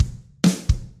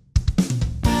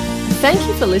Thank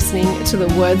you for listening to the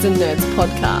Words and Nerds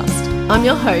podcast. I'm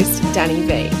your host, Danny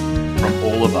V. From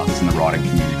all of us in the writing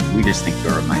community, we just think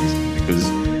you're amazing because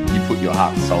you put your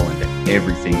heart and soul into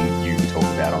everything you talk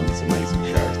about on this amazing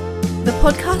show. The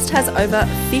podcast has over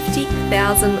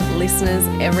 50,000 listeners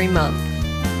every month.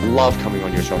 I love coming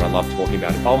on your show and I love talking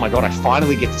about it. Oh my God, I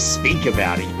finally get to speak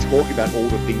about it. You talk about all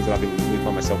the things that I've been living with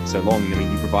by myself for so long. I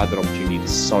mean, you provide that opportunity to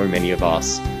so many of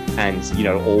us and, you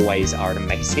know, always are an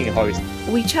amazing host.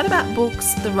 We chat about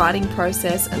books, the writing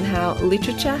process, and how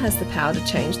literature has the power to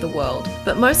change the world.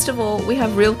 But most of all, we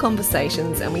have real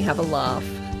conversations and we have a laugh.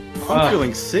 I'm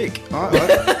feeling sick.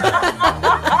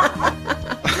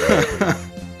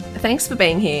 Thanks for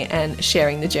being here and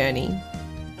sharing the journey.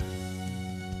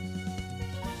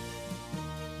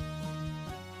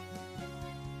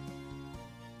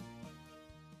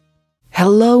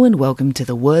 Hello and welcome to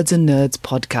the Words and Nerds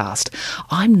podcast.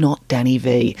 I'm not Danny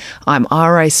V. I'm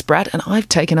R.A. Spratt and I've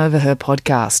taken over her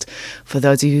podcast. For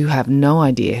those of you who have no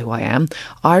idea who I am,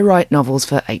 I write novels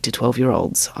for 8 to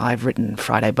 12-year-olds. I've written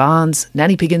Friday Barnes,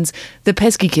 Nanny Piggins, The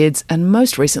Pesky Kids, and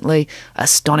most recently,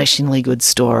 Astonishingly Good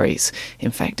Stories.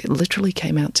 In fact, it literally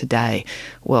came out today.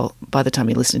 Well, by the time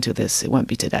you listen to this, it won't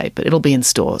be today, but it'll be in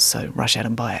stores, so rush out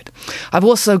and buy it. I've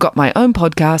also got my own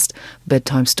podcast,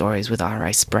 Bedtime Stories with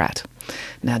R.A. Spratt.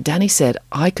 Now, Danny said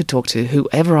I could talk to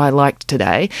whoever I liked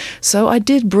today, so I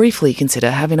did briefly consider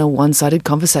having a one-sided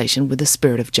conversation with the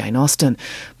spirit of Jane Austen.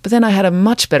 But then I had a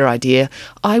much better idea.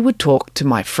 I would talk to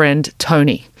my friend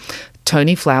Tony.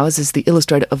 Tony Flowers is the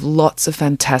illustrator of lots of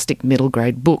fantastic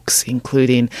middle-grade books,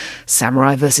 including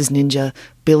Samurai vs. Ninja,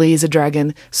 Billy is a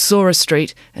Dragon, Sora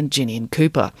Street, and Ginny and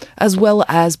Cooper, as well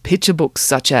as picture books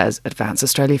such as Advance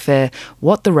Australia Fair,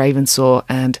 What the Raven Saw,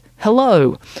 and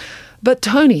Hello! But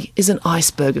Tony is an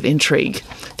iceberg of intrigue.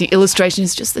 The illustration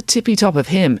is just the tippy top of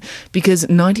him, because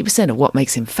 90% of what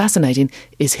makes him fascinating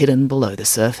is hidden below the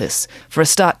surface. For a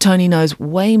start, Tony knows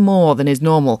way more than is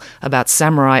normal about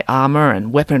samurai armour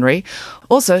and weaponry.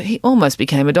 Also, he almost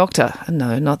became a doctor.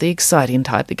 No, not the exciting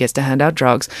type that gets to hand out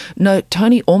drugs. No,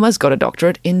 Tony almost got a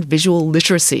doctorate in visual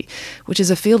literacy, which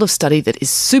is a field of study that is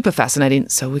super fascinating,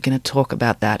 so we're going to talk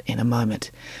about that in a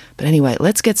moment. But anyway,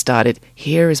 let's get started.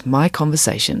 Here is my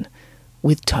conversation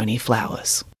with Tony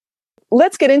Flowers.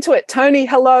 Let's get into it. Tony,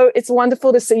 hello. It's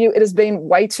wonderful to see you. It has been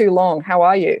way too long. How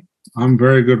are you? I'm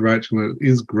very good, Rachel. It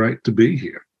is great to be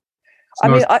here.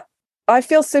 I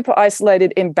feel super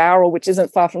isolated in Bowral, which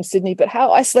isn't far from Sydney, but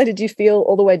how isolated do you feel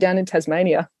all the way down in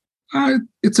Tasmania?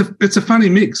 It's a funny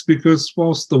mix because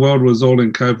whilst the world was all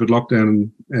in COVID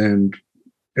lockdown and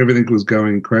everything was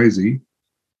going crazy,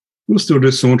 we were still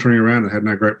just sauntering around and had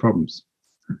no great problems.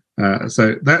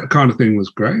 So that kind of thing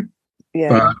was great. Yeah.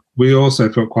 But we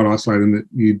also felt quite isolated in that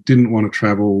you didn't want to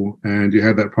travel and you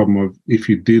had that problem of if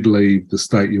you did leave the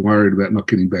state, you worried about not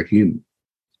getting back in.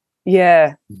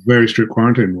 Yeah. Very strict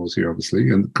quarantine rules here, obviously,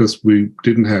 and because we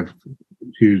didn't have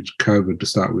huge COVID to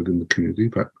start with in the community,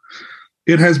 but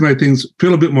it has made things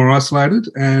feel a bit more isolated,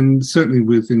 and certainly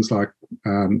with things like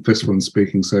festival and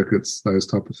speaking circuits, those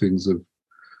type of things have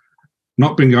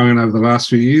not been going over the last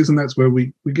few years, and that's where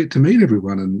we get to meet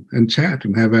everyone and chat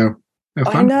and have our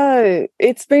fun. I know.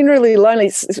 It's been really lonely.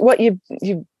 It's what you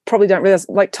probably don't realize,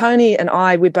 like Tony and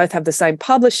I, we both have the same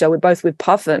publisher. We're both with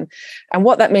Puffin. And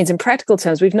what that means in practical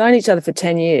terms, we've known each other for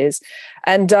 10 years.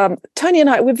 And Tony and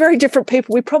I, we're very different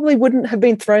people. We probably wouldn't have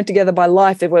been thrown together by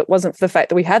life if it wasn't for the fact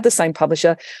that we had the same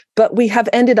publisher. But we have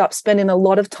ended up spending a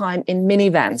lot of time in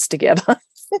minivans together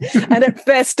and at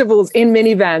festivals in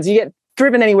minivans. You get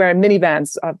driven anywhere in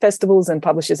minivans. Festivals and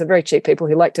publishers are very cheap people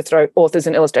who like to throw authors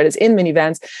and illustrators in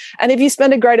minivans. And if you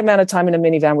spend a great amount of time in a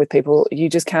minivan with people, you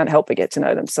just can't help but get to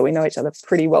know them. So we know each other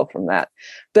pretty well from that.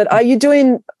 But are you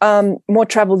doing more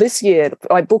travel this year?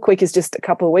 Like Book Week is just a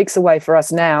couple of weeks away for us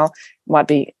now. Might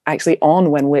be actually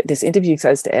on when this interview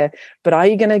goes to air. But are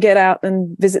you going to get out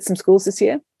and visit some schools this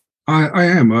year? I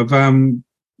am. I've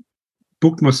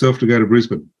booked myself to go to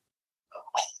Brisbane.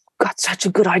 God, such a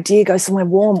good idea. Go somewhere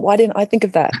warm. Why didn't I think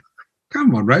of that?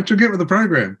 Come on, Rachel, get with the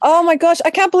program. Oh, my gosh.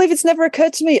 I can't believe it's never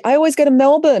occurred to me. I always go to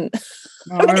Melbourne.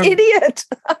 I'm an idiot.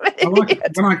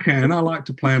 When I can, I like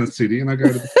to plan a city and I go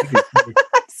to the city.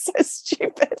 So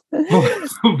stupid.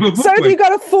 So have you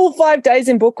got a full 5 days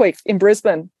in Book Week in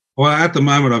Brisbane? Well, at the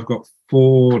moment, I've got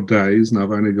 4 days and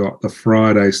I've only got the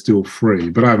Friday still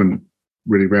free, but I haven't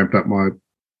really ramped up my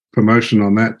promotion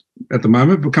on that at the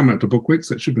moment. We're coming up to Book Week,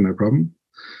 so it should be no problem.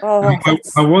 Oh,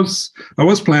 I was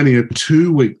planning a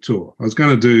 2-week tour. I was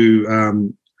going to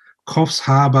do Coffs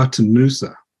Harbour to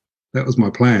Noosa. That was my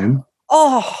plan.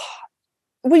 Oh,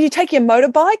 Well, you take your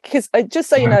motorbike, because just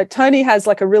so you know, Tony has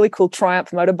like a really cool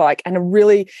Triumph motorbike, and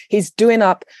he's doing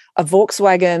up a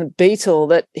Volkswagen Beetle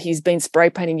that he's been spray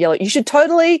painting yellow. You should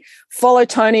totally follow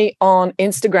Tony on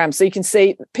Instagram so you can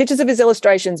see pictures of his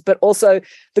illustrations, but also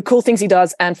the cool things he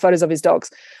does and photos of his dogs.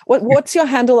 What's your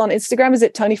handle on Instagram? Is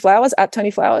it Tony Flowers, at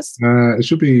Tony Flowers? It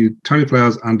should be Tony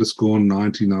Flowers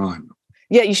 _99.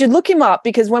 Yeah, you should look him up,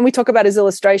 because when we talk about his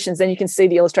illustrations, then you can see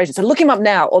the illustrations. So look him up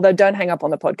now, although don't hang up on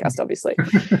the podcast, obviously.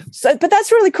 But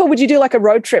that's really cool. Would you do like a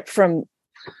road trip from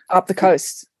up the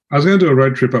coast? I was going to do a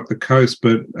road trip up the coast,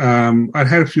 but I'd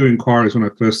had a few inquiries when I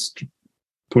first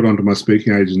put onto my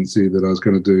speaking agency that I was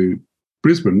going to do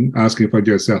Brisbane, asking if I'd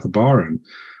go south of Byron.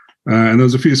 And there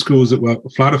was a few schools that were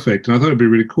flood affected, and I thought it'd be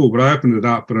really cool, but I opened it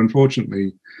up, but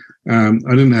unfortunately I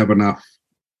didn't have enough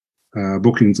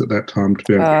bookings at that time to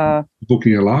be able to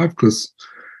booking alive, because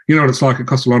you know what it's like. It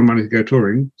costs a lot of money to go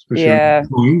touring, especially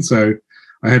touring. So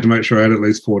I had to make sure I had at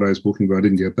least 4 days booking, but I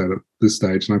didn't get that at this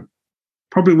stage. And I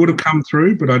probably would have come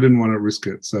through, but I didn't want to risk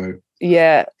it. So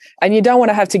yeah, and you don't want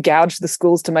to have to gouge the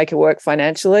schools to make it work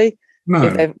financially.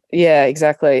 No. Yeah,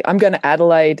 exactly. I'm going to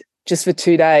Adelaide just for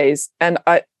 2 days, and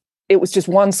it was just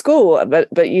one school, but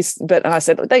I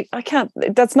said, I can't,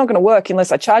 that's not going to work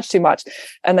unless I charge too much.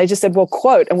 And they just said, well,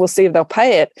 quote, and we'll see if they'll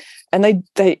pay it. And they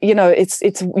you know, it's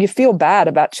you feel bad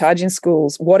about charging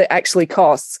schools what it actually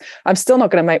costs. I'm still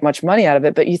not going to make much money out of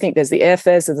it, but you think there's the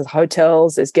airfares, there's the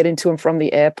hotels, there's getting to and from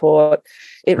the airport.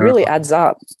 It really adds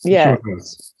up. Yeah. Sure it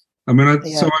does. I mean,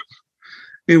 so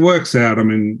it works out. I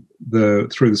mean,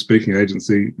 through the speaking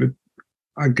agency,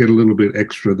 I get a little bit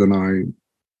extra than I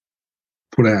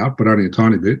put out, but only a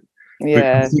tiny bit.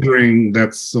 Yeah. But considering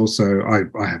that's also, I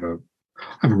have a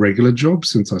regular job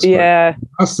since I spoke. Yeah.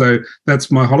 So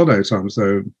that's my holiday time.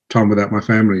 So time without my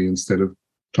family instead of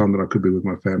time that I could be with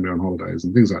my family on holidays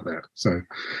and things like that. So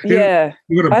yeah,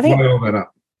 you've got to weigh all that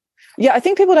up. Yeah, I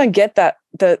think people don't get that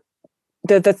the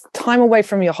time away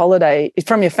from your holiday,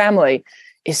 from your family,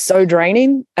 is so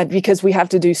draining, because we have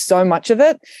to do so much of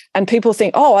it. And people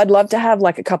think, oh, I'd love to have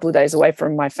like a couple of days away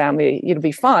from my family. It'll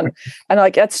be fun. And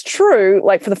like, that's true,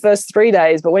 like for the first 3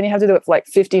 days, but when you have to do it for like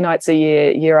 50 nights a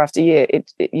year after year,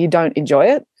 you don't enjoy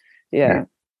it. Yeah.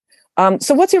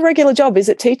 So what's your regular job? Is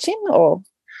it teaching or?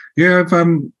 Yeah.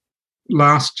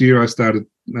 Last year I started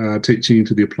teaching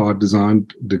into the applied design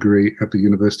degree at the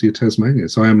University of Tasmania.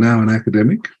 So I am now an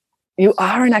academic. You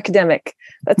are an academic.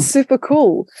 That's super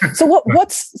cool. So what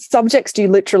subjects do you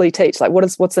literally teach? Like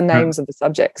what's the names of the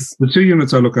subjects? The 2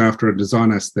 units I look after are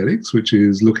design aesthetics, which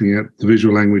is looking at the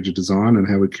visual language of design and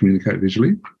how we communicate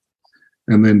visually.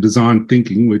 And then design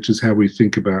thinking, which is how we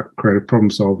think about creative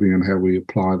problem solving and how we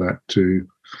apply that to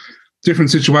different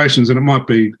situations. And it might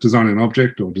be designing an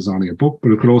object or designing a book,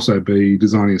 but it could also be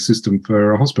designing a system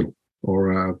for a hospital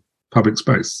or a public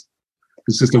space.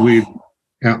 It's just a weird,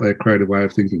 out there creative way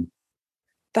of thinking.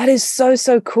 That is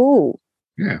so cool.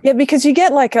 Yeah. Yeah, because you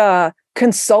get like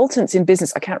consultants in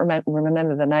business. I can't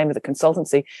remember the name of the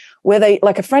consultancy, where they,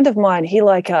 like a friend of mine, he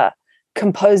like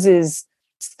composes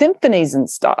symphonies and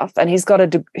stuff, and he's got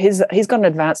an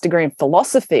advanced degree in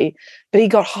philosophy, but he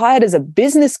got hired as a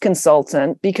business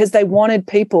consultant because they wanted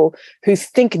people who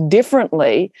think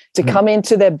differently to come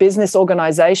into their business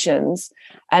organizations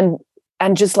and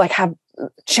just like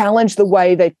challenge the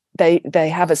way they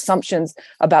have assumptions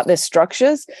about their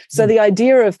structures. So the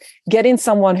idea of getting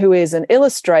someone who is an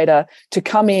illustrator to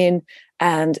come in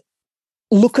and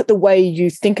look at the way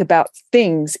you think about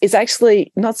things is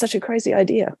actually not such a crazy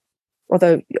idea.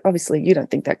 Although obviously you don't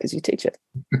think that because you teach it.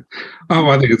 Oh,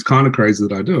 I think it's kind of crazy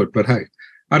that I do it. But hey,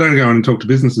 I don't go in and talk to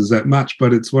businesses that much,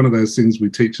 but it's one of those things we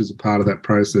teach as a part of that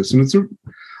process. And I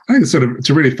think it's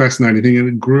a really fascinating thing, and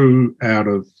it grew out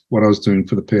of what I was doing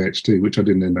for the PhD, which I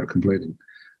didn't end up completing.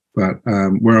 But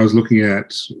where I was looking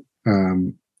at how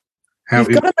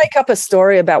you've got to make up a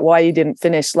story about why you didn't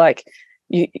finish. Like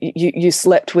you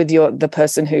slept with the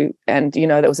person who, and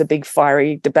there was a big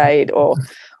fiery debate, or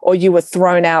you were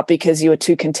thrown out because you were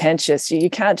too contentious. You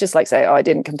can't just like say, "Oh, I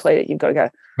didn't complete it." You've got to go.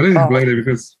 I didn't complete it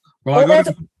because I got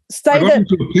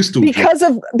into a pistol because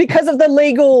of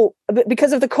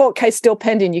the court case still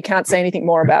pending. You can't say anything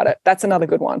more about it. That's another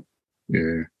good one.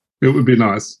 Yeah, it would be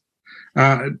nice.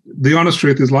 The honest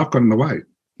truth is life got in the way.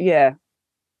 Yeah.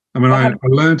 I mean, I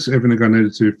learned everything I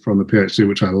needed to from the PhD,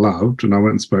 which I loved, and I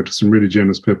went and spoke to some really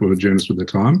generous people who are generous with their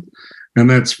time, and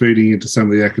that's feeding into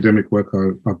some of the academic work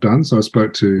I've done. So I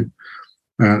spoke to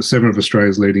 7 of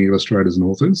Australia's leading illustrator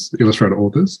authors,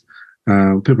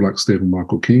 people like Stephen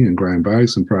Michael King and Graham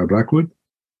Bass and Freya Blackwood,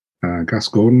 Gus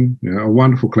Gordon, a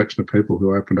wonderful collection of people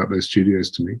who opened up their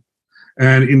studios to me.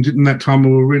 And in that time,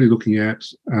 we were really looking at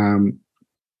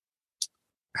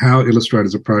how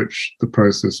illustrators approach the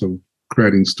process of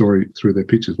creating story through their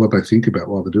pictures, what they think about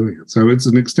while they're doing it. So it's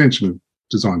an extension of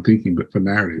design thinking, but for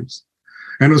narratives.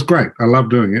 And it was great. I loved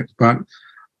doing it, but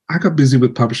I got busy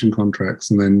with publishing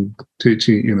contracts and then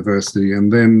teaching at university.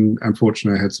 And then,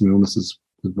 unfortunately, I had some illnesses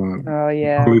with my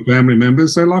family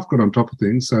members. So life got on top of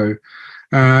things. So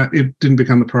it didn't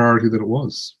become the priority that it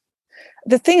was.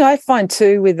 The thing I find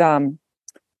too with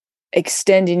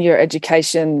extending your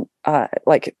education,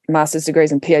 like master's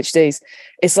degrees and PhDs,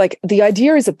 it's like the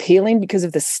idea is appealing because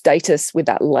of the status with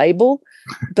that label.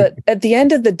 But at the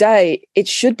end of the day, it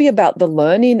should be about the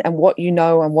learning and what you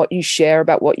know and what you share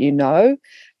about what you know.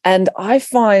 And I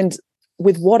find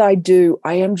with what I do,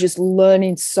 I am just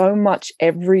learning so much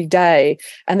every day.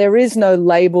 And there is no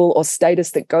label or status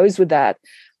that goes with that.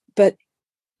 But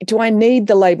do I need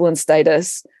the label and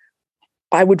status?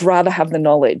 I would rather have the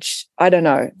knowledge. I don't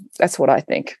know. That's what I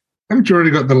think. Haven't you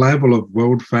already got the label of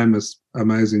world famous,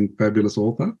 amazing, fabulous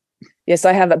author? Yes,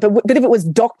 I have that. But if it was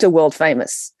Dr. World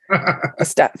Famous,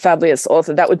 fabulous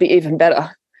author, that would be even better.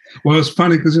 Well, it's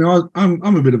funny because, you know, I'm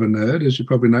a bit of a nerd, as you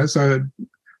probably know. So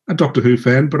a Doctor Who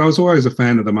fan, but I was always a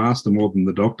fan of the Master more than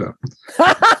the Doctor.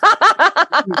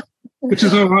 Which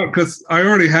is all right because I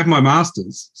already have my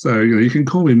masters. So, you know, you can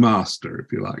call me Master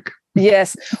if you like.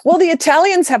 Yes. Well, the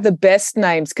Italians have the best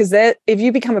names because if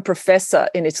you become a professor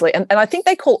in Italy, and I think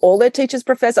they call all their teachers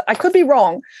professor. I could be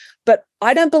wrong, but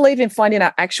I don't believe in finding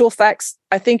out actual facts.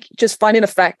 I think just finding a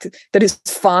fact that is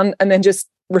fun and then just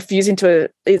refusing to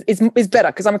is better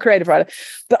because I'm a creative writer.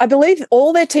 But I believe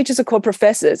all their teachers are called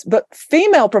professors, but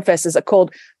female professors are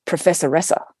called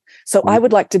professoressa. So I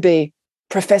would like to be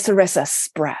Professoressa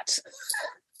Spratt.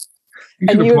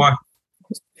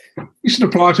 You should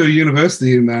apply to a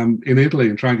university in Italy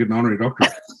and try and get an honorary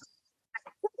doctorate.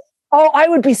 Oh,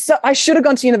 I should have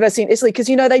gone to university in Italy because,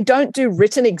 you know, they don't do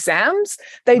written exams.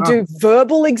 They do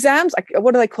verbal exams.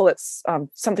 What do they call it?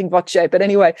 Something voce. But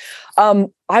anyway,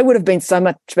 I would have been so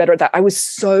much better at that. I was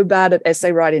so bad at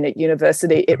essay writing at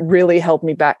university. It really held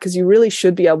me back because you really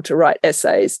should be able to write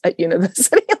essays at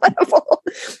university level.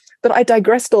 But I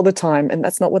digressed all the time, and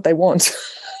that's not what they want.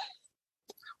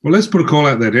 Well, let's put a call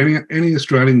out there to any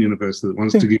Australian university that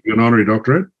wants to give you an honorary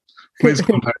doctorate. Please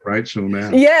contact Rachel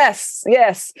now. Yes.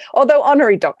 Although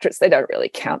honorary doctorates, they don't really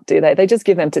count, do they? They just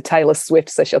give them to Taylor Swift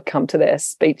so she'll come to their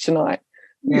speech tonight.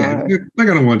 Yeah, they're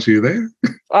going to want you there.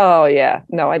 Oh, yeah.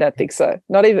 No, I don't think so.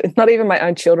 Not even my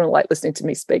own children like listening to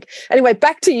me speak. Anyway,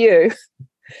 back to you.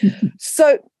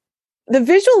 So the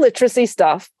visual literacy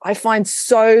stuff I find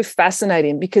so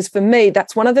fascinating because for me,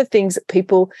 that's one of the things that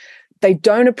people, they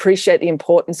don't appreciate the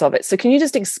importance of it. So can you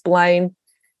just explain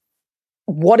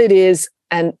what it is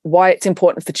and why it's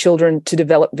important for children to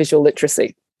develop visual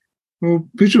literacy? Well,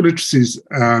 visual literacy is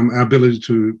our ability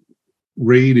to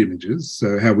read images,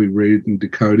 so how we read and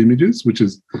decode images, which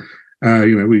is,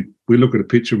 we look at a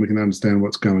picture and we can understand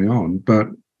what's going on. But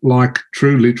like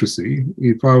true literacy,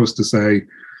 if I was to say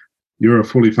you're a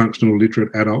fully functional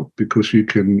literate adult because you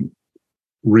can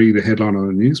read a headline on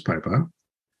a newspaper,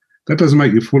 that doesn't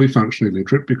make you fully functionally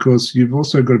literate because you've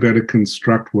also got to be able to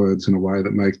construct words in a way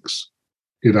that makes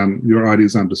your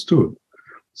ideas understood.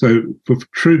 So for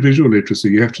true visual literacy,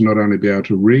 you have to not only be able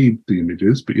to read the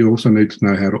images, but you also need to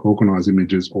know how to organise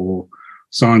images or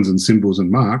signs and symbols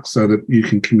and marks so that you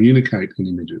can communicate in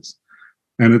images.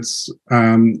 And it's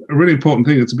a really important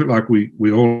thing. It's a bit like we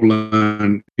all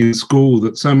learn in school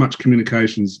that so much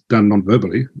communication is done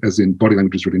non-verbally, as in body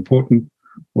language is really important.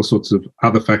 All sorts of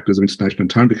other factors of intonation and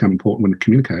tone become important when you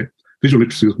communicate. Visual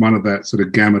literacy is one of that sort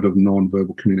of gamut of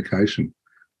non-verbal communication.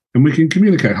 And we can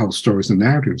communicate whole stories and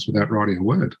narratives without writing a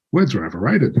word. Words are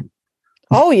overrated.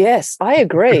 Oh, yes, I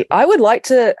agree. I would like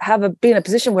to be in a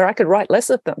position where I could write less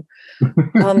of them.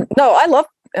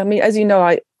 As you know,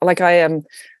 I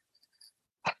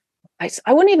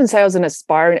wouldn't even say I was an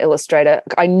aspiring illustrator.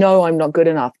 I know I'm not good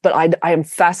enough, but I am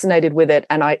fascinated with it.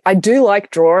 And I do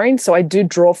like drawing, so I do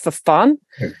draw for fun.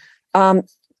 Okay.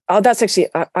 That's actually,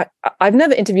 I've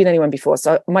never interviewed anyone before,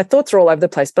 so my thoughts are all over the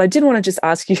place, but I did want to just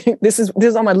ask you, this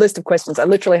is on my list of questions. I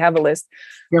literally have a list.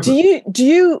 Yeah. Do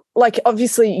you like,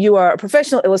 obviously you are a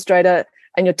professional illustrator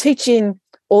and you're teaching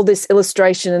all this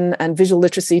illustration and visual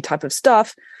literacy type of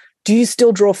stuff. Do you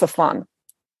still draw for fun?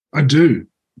 I do.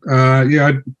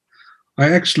 I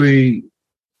actually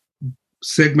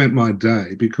segment my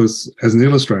day because as an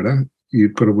illustrator,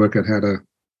 you've got to work out how to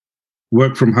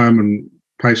work from home and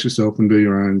pace yourself and do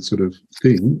your own sort of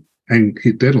thing and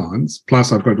hit deadlines.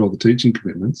 Plus, I've got all the teaching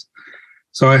commitments.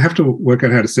 So I have to work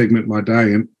out how to segment my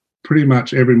day. And pretty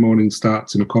much every morning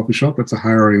starts in a coffee shop. It's a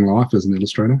harrowing life as an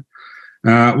illustrator.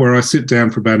 where I sit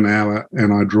down for about an hour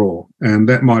and I draw. And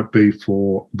that might be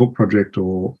for a book project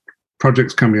or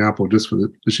projects coming up or just for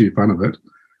the sheer fun of it.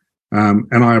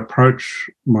 And I approach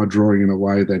my drawing in a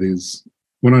way that is,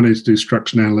 when I need to do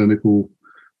structured analytical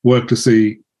work to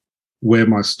see where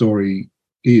my story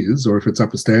is or if it's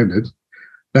up a standard,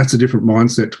 that's a different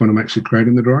mindset to when I'm actually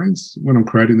creating the drawings. When I'm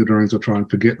creating the drawings, I try and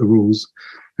forget the rules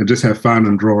and just have fun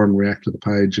and draw and react to the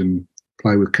page and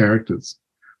play with characters.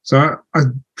 So I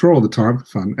draw all the time for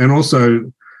fun. And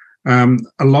also,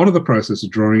 a lot of the process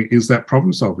of drawing is that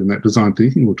problem solving, that design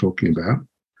thinking we're talking about.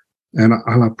 And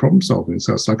I love problem solving.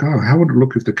 So it's like, oh, how would it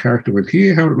look if the character went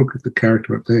here? How would it look if the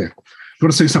character went there? You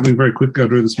want to see something very quick I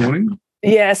drew this morning?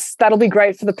 Yes, that'll be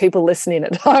great for the people listening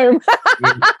at home.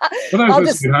 Yeah. For those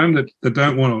listening at home that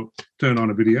don't want to turn on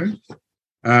a video,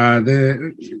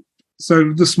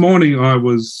 so this morning I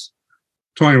was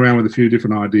toying around with a few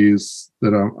different ideas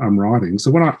that I'm writing. So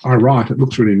when I write, it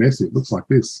looks really messy. It looks like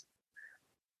this.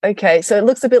 Okay, so it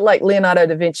looks a bit like Leonardo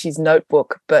da Vinci's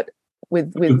Notebook, but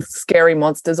with scary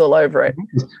monsters all over it.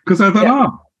 Because I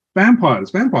thought,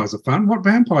 vampires are fun. What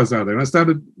vampires are there? And I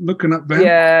started looking up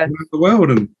vampires around the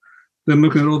world and then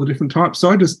looking at all the different types. So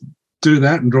I just do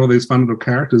that and draw these fun little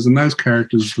characters, and those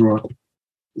characters sort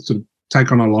of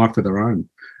take on a life of their own.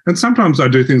 And sometimes I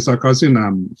do things like I was in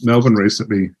Melbourne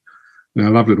recently, a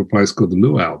lovely little place called the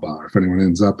Luau Bar, if anyone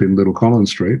ends up in Little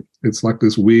Collins Street. It's like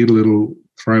this weird little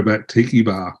throwback tiki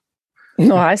bar.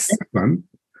 Nice. Fun.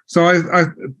 So I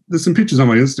there's some pictures on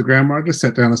my Instagram where I just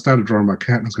sat down and started drawing my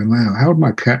cat, and I was going, wow, how would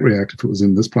my cat react if it was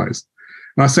in this place?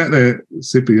 And I sat there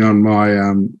sipping on my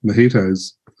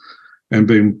mojitos and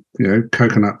being,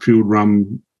 coconut-fueled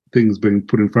rum things being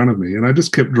put in front of me. And I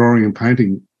just kept drawing and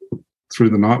painting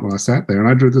through the night when I sat there. And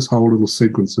I drew this whole little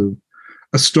sequence of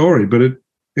a story, but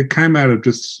it came out of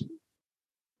just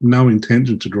no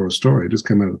intention to draw a story. It just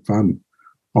came out of fun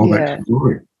of that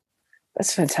story.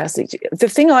 That's fantastic. The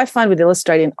thing I find with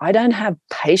illustrating, I don't have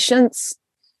patience.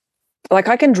 Like,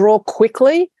 I can draw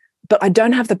quickly, but I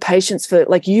don't have the patience for,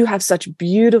 like, you have such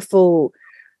beautiful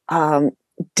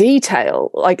detail.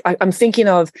 Like, I'm thinking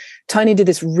of Tony did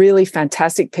this really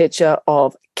fantastic picture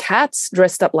of cats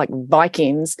dressed up like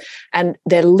Vikings, and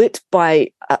they're lit by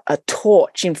a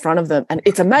torch in front of them. And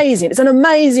it's amazing. It's an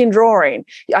amazing drawing.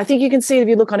 I think you can see it if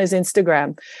you look on his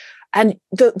Instagram. And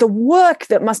the work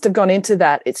that must have gone into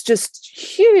that, it's just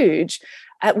huge.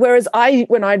 Whereas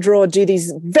when I draw, do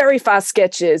these very fast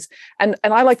sketches, and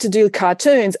I like to do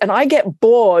cartoons, and I get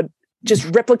bored just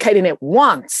replicating it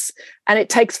once, and it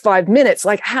takes 5 minutes.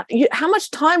 Like, how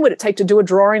much time would it take to do a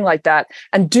drawing like that?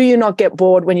 And do you not get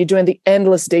bored when you're doing the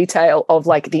endless detail of,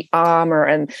 like, the armor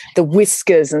and the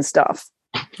whiskers and stuff?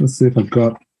 Let's see if I've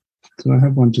got. Do I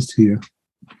have one just here?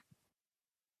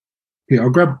 Here, I'll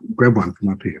grab one from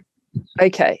up here.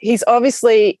 Okay. He's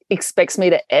obviously expects me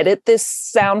to edit this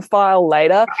sound file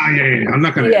later. Yeah. I'm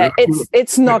not going to. Yeah,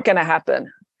 it's not going to happen.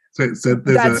 So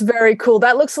that's very cool.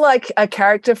 That looks like a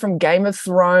character from Game of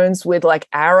Thrones with, like,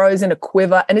 arrows and a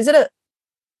quiver. And is that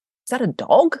a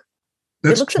dog?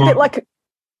 It looks a bit like.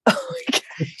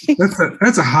 Okay.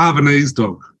 That's a Havanese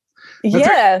dog.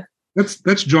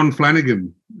 That's John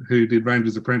Flanagan, who did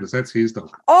Ranger's Apprentice. That's his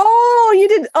dog. Oh, you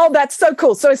did. Oh, that's so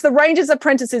cool. So it's the Ranger's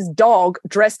Apprentice's dog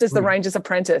dressed as the Ranger's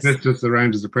Apprentice. That's just the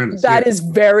Ranger's Apprentice. That is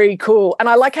very cool. And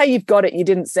I like how you've got it. You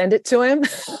didn't send it to him.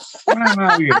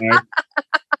 No.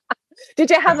 Did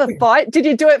you have a fight? Did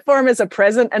you do it for him as a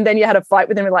present, and then you had a fight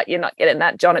with him and, like, you're not getting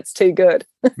that, John, it's too good?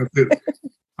 That's it.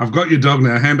 I've got your dog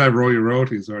now. Hand over all your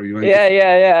royalties. Or you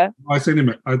Yeah. I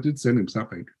did send him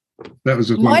something. That was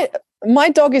just my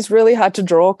dog is really hard to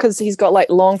draw because he's got, like,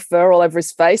 long fur all over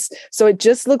his face. So it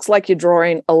just looks like you're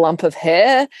drawing a lump of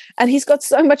hair, and he's got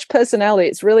so much personality.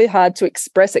 It's really hard to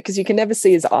express it because you can never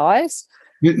see his eyes.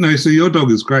 No, so your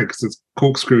dog is great because it's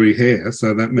corkscrewy hair.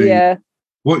 So that means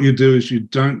what you do is you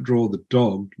don't draw the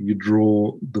dog, you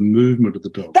draw the movement of the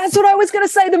dog. That's what I was going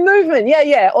to say, the movement.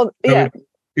 Yeah.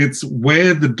 It's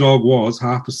where the dog was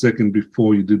half a second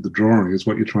before you did the drawing is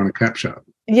what you're trying to capture.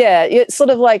 Yeah, it's sort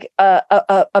of like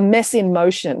a mess in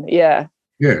motion. Yeah.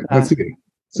 Yeah, that's it.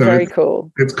 So very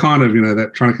cool. It's kind of,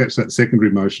 that trying to catch that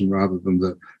secondary motion rather than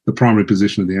the primary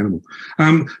position of the animal.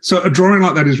 So a drawing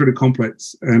like that is really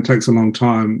complex and takes a long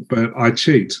time, but I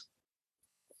cheat.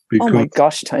 Oh my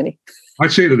gosh, Tony. I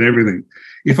cheat at everything.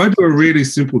 If I do a really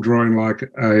simple drawing like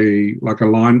a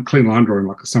clean line drawing,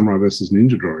 like a samurai versus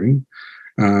ninja drawing,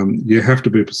 you have to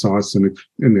be precise, and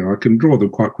I can draw them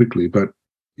quite quickly, but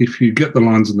if you get the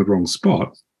lines in the wrong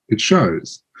spot, it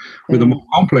shows. With a more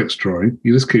complex drawing,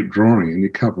 you just keep drawing and you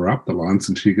cover up the lines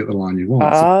until you get the line you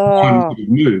want. So the line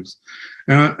moves.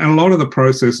 And a lot of the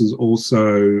process is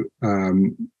also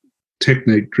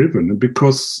technique driven. And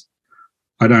because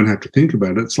I don't have to think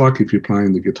about it, it's like if you're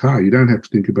playing the guitar, you don't have to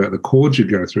think about the chords you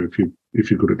go through if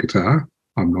you're good at guitar.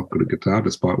 I'm not good at guitar,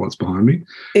 despite what's behind me.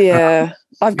 Yeah,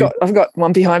 I've got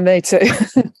one behind me too.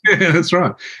 Yeah, that's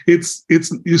right. It's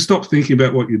you stop thinking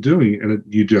about what you're doing and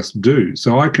you just do.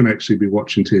 So I can actually be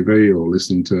watching TV or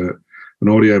listening to an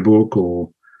audiobook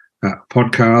or a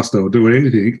podcast or doing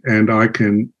anything, and I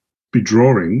can be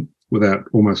drawing without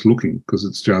almost looking, because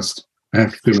it's just I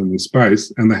have to fill in the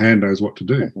space and the hand knows what to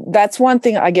do. That's one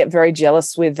thing I get very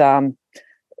jealous with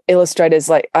illustrators.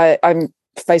 Like I'm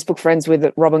Facebook friends with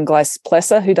Robin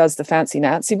Gleiss-Plesser, who does the Fancy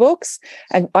Nancy books.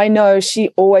 And I know she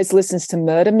always listens to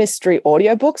murder mystery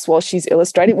audiobooks while she's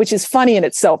illustrating, which is funny in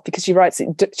itself because she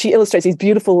illustrates these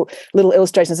beautiful little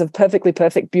illustrations of a perfectly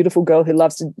perfect, beautiful girl who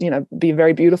loves to, be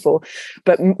very beautiful.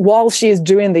 But while she is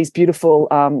doing these beautiful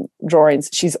drawings,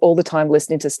 she's all the time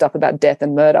listening to stuff about death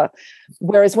and murder.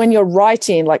 Whereas when you're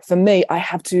writing, like for me, I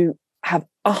have to have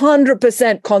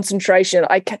 100% concentration.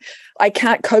 I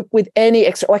can't cope with any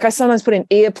extra. Like I sometimes put in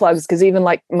earplugs because even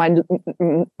like my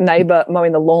neighbor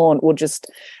mowing the lawn will just.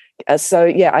 So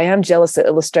yeah, I am jealous that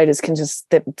illustrators can just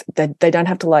they don't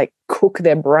have to like cook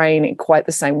their brain in quite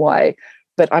the same way.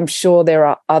 But I'm sure there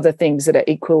are other things that are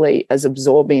equally as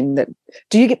absorbing. That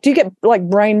do you get like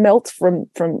brain melt from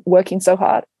working so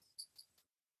hard?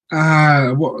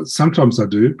 Well, sometimes I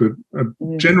do, but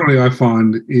generally I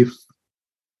find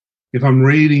if I'm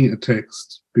reading a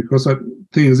text, because the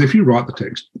thing is, if you write the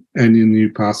text and then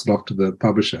you pass it off to the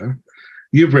publisher,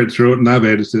 you've read through it and they've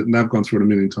edited it and they've gone through it a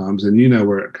million times and you know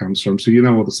where it comes from. So you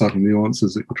know all the subtle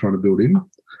nuances that you're trying to build in.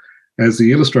 As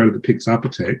the illustrator that picks up a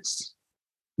text,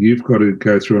 you've got to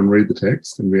go through and read the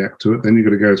text and react to it. Then you've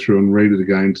got to go through and read it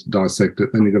again to dissect it.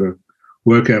 Then you've got to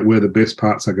work out where the best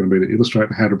parts are going to be to illustrate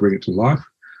and how to bring it to life.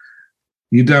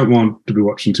 You don't want to be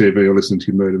watching TV or listening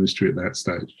to murder mystery at that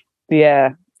stage.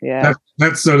 Yeah. Yeah,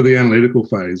 that's sort of the analytical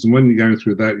phase. And when you're going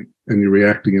through that and you're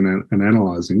reacting and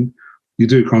analysing, you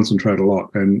do concentrate a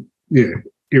lot. And, yeah,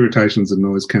 irritations and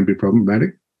noise can be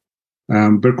problematic.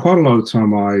 But quite a lot of the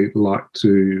time I like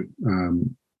to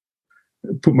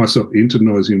put myself into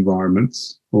noisy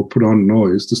environments or put on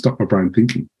noise to stop my brain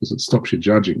thinking, because it stops you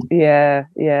judging. Yeah.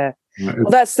 Well,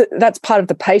 that's part of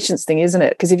the patience thing, isn't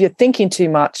it? Because if you're thinking too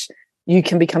much, you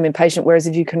can become impatient, whereas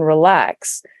if you can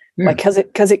relax – yeah. Like,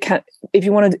 because it can. If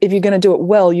you're going to do it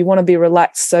well, you want to be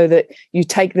relaxed so that you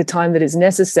take the time that is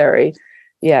necessary.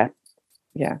 Yeah,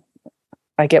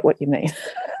 I get what you mean.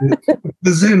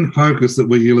 The Zen focus that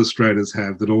we illustrators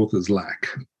have that authors lack.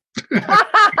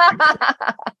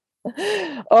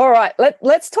 All right,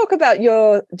 let's talk about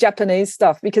your Japanese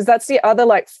stuff, because that's the other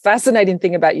like fascinating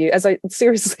thing about you.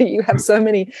 Seriously, you have so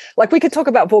many. Like we could talk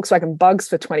about Volkswagen Bugs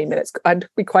for 20 minutes. I'd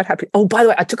be quite happy. Oh, by the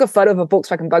way, I took a photo of a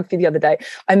Volkswagen Bug for you the other day.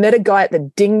 I met a guy at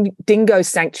the Dingo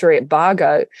Sanctuary at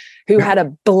Bargo who had a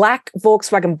black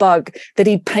Volkswagen Bug that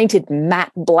he painted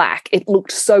matte black. It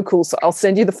looked so cool. So I'll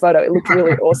send you the photo. It looked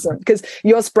really awesome because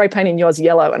you're spray painting yours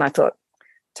yellow, and I thought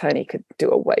Tony could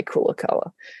do a way cooler color.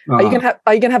 Are you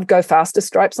gonna have Go Faster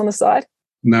stripes on the side?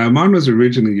 No, mine was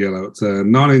originally yellow. It's a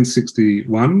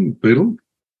 1961 Beetle.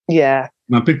 Yeah.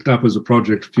 And I picked it up as a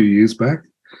project a few years back.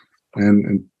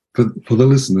 And for the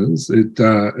listeners,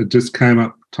 it just came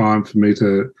up time for me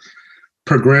to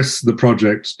progress the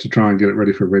project to try and get it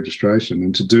ready for registration.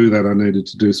 And to do that, I needed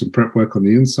to do some prep work on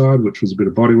the inside, which was a bit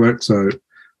of body work. So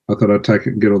I thought I'd take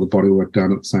it and get all the body work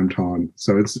done at the same time.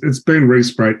 So it's been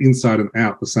resprayed inside and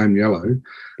out the same yellow.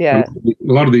 Yeah. A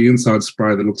lot of the inside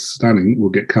spray that looks stunning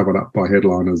will get covered up by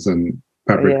headliners and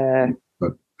fabric. Yeah.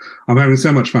 But I'm having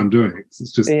so much fun doing it.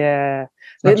 It's just it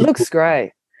looks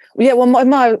great. Yeah, well,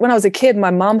 when I was a kid,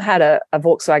 my mum had a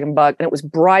Volkswagen Bug, and it was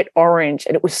bright orange,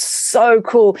 and it was so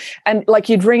cool. And like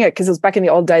you'd ring it, because it was back in the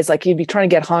old days, like you'd be trying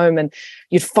to get home and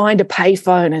you'd find a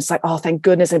payphone, and it's like, oh, thank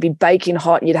goodness, and it'd be baking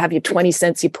hot, and you'd have your 20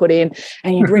 cents you put in,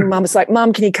 and you'd ring mum. It's like,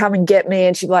 Mum, can you come and get me?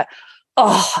 And she'd be like,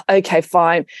 oh, okay,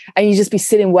 fine. And you'd just be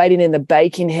sitting waiting in the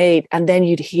baking heat, and then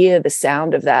you'd hear the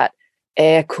sound of that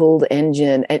air-cooled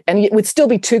engine, and it would still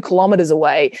be 2 kilometers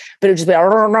away, but it would just be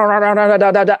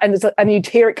and you'd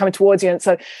hear it coming towards you,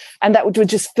 and that would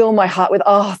just fill my heart with,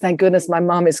 oh, thank goodness my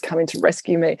mum is coming to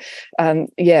rescue me.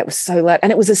 It was so loud,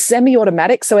 and it was a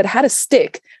semi-automatic, so it had a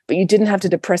stick, but you didn't have to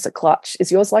depress a clutch.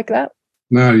 Is yours like that?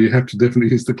 No, you have to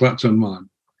definitely use the clutch on mine.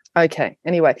 Okay,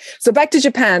 anyway, so back to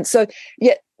Japan. So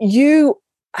yeah, you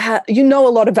know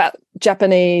a lot about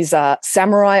Japanese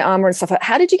samurai armor and stuff.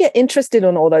 How did you get interested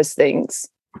in all those things?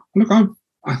 Look,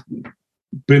 I've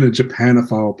been a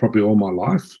Japanophile probably all my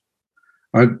life.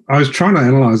 I was trying to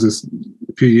analyse this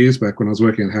a few years back when I was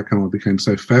working out how come I became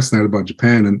so fascinated by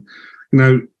Japan.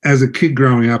 And, as a kid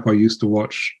growing up, I used to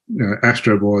watch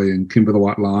Astro Boy and Kimber the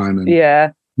White Lion,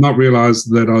 and not realise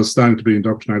that I was starting to be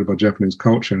indoctrinated by Japanese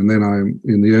culture. And then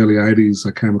in the early 80s,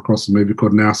 I came across a movie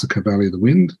called Nausicaa Valley of the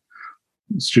Wind,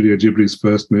 Studio Ghibli's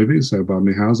first movie, so by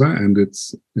Miyazaki, and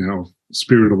it's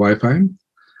Spirit Away fame.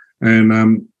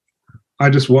 And I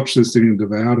just watched this thing and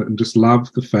devoured it, and just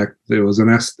loved the fact there was an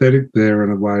aesthetic there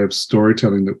and a way of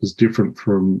storytelling that was different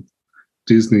from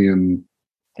Disney and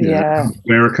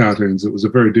Vera cartoons. It was a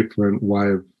very different way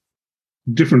of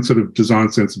different sort of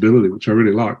design sensibility, which I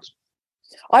really liked.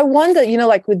 I wonder,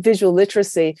 like with visual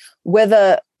literacy,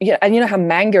 whether, and how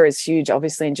manga is huge,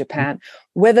 obviously, in Japan,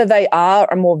 whether they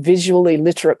are a more visually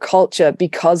literate culture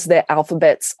because their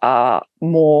alphabets are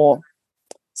more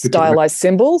stylized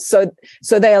symbols.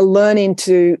 So they are learning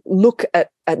to look at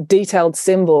detailed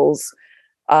symbols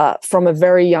from a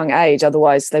very young age.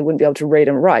 Otherwise, they wouldn't be able to read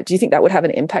and write. Do you think that would have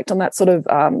an impact on that sort of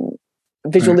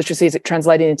visual literacy? Is it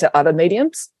translating into other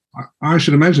mediums? I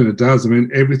should imagine it does. I mean,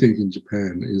 everything in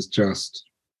Japan is just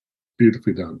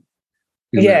beautifully done.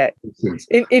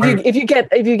 If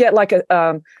you get like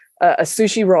a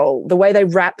sushi roll, the way they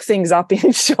wrap things up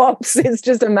in shops is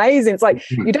just amazing. It's like,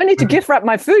 you don't need to gift wrap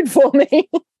my food for me.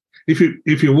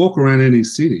 If you walk around any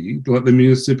city, like the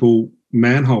municipal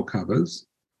manhole covers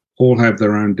all have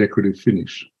their own decorative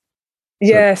finish.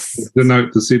 Yes. So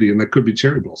denote the city, and they could be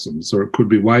cherry blossoms or it could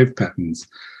be wave patterns.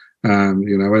 And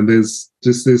there's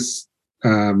just this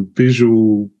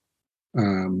visual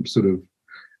sort of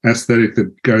aesthetic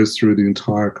that goes through the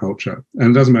entire culture,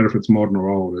 and it doesn't matter if it's modern or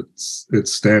old.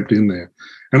 It's stamped in there.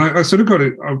 And I sort of got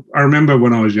it. I remember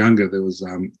when I was younger, there was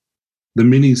the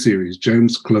mini series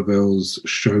James Clavell's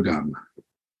Shogun,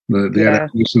 the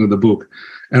adaptation of the book,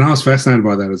 and I was fascinated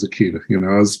by that as a kid.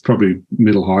 I was probably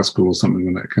middle high school or something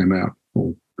when that came out,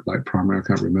 or late primary. I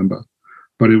can't remember,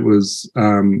 but it was.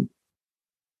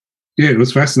 It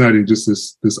was fascinating, just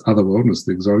this otherworldness,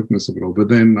 the exoticness of it all. But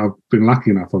then I've been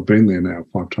lucky enough, I've been there now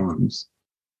 5 times.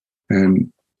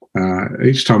 And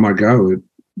each time I go,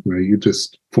 you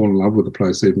just fall in love with the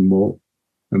place even more.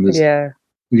 And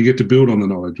you get to build on the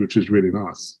knowledge, which is really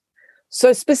nice.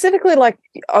 So specifically, like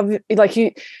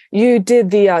you did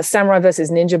the Samurai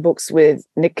versus Ninja books with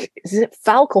Nick, is it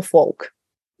Falk or Falk?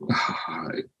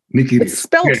 Nick It's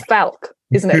spelled Falk,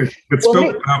 isn't it? It's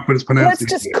spelled Falk, but it's pronounced.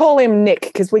 Let's just call him Nick,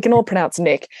 because we can all pronounce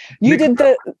Nick. You did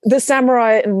the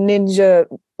Samurai and Ninja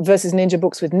versus Ninja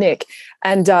books with Nick,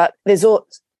 and there's all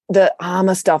the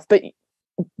armor stuff. But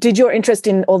did your interest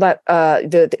in all that,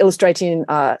 the illustrating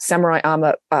samurai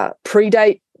armor,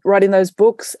 predate writing those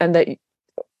books? And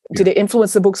did it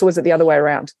influence the books, or was it the other way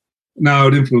around? No,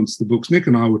 it influenced the books. Nick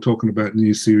and I were talking about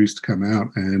new series to come out,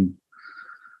 and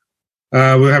we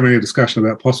were having a discussion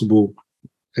about possible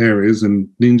areas, and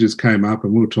ninjas came up,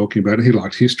 and we were talking about it. He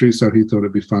liked history, so he thought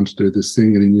it'd be fun to do this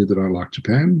thing, and he knew that I liked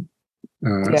Japan.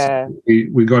 So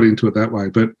we got into it that way.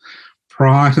 But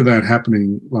prior to that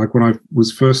happening, like when I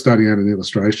was first starting out in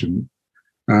illustration,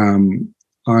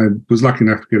 I was lucky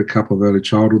enough to get a couple of early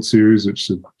childhood series, which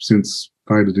have since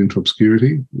faded into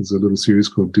obscurity. There's a little series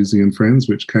called Disney and Friends,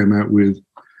 which came out with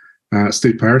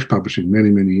Steve Parish Publishing many,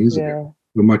 many years ago.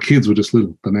 When my kids were just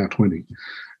little, they're now 20.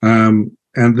 And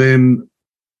then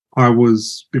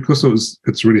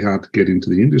it's really hard to get into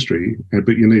the industry,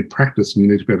 but you need practice and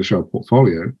you need to be able to show a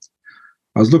portfolio.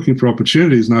 I was looking for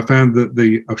opportunities, and I found that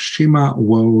the Oshima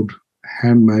World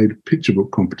Handmade Picture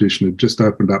Book Competition had just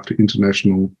opened up to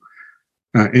international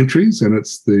entries, and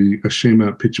it's the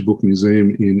Oshima Picture Book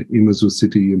Museum in Imazu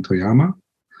City in Toyama.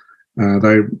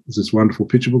 There's this wonderful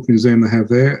picture book museum they have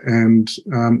there, and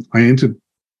I entered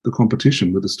the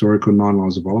competition with a story called 9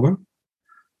 Lives of Oliver,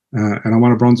 and I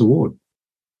won a bronze award,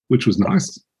 which was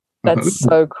nice. That's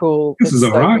so cool. This is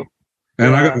all right. Cool.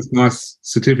 And I got this nice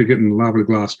certificate and lovely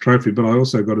glass trophy, but I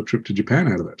also got a trip to Japan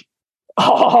out of it.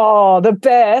 Oh, the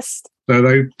best. So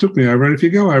they took me over, and if you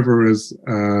go over as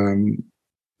an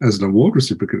award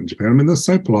recipient in Japan, I mean, they're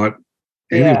so polite.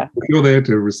 If you're there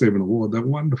to receive an award, they're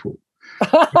wonderful.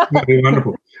 They're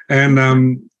wonderful.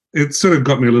 And it sort of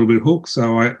got me a little bit hooked,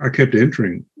 so I kept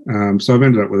entering. So I've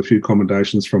ended up with a few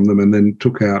commendations from them, and then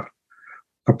took out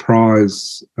a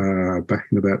prize back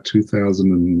in about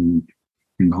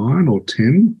 2009 or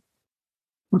 10.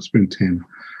 Must have been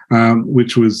 10,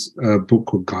 which was a book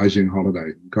called Gaijin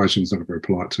Holiday. Gaijin's not a very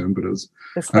polite term, but it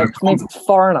means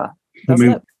foreigner,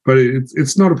 doesn't it? But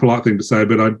it's not a polite thing to say,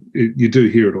 but you do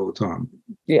hear it all the time.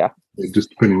 Yeah. Just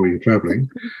depending where you're traveling.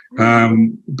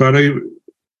 But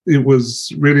it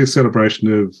was really a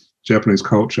celebration of Japanese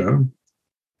culture,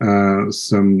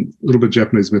 some little bit of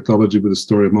Japanese mythology with the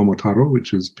story of Momotaro,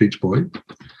 which is Peach Boy.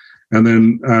 And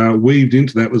then weaved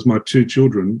into that was my 2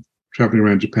 children traveling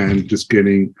around Japan, just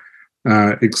getting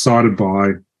excited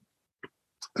by,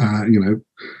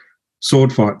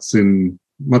 sword fights in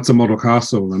Matsumoto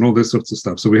Castle and all this sorts of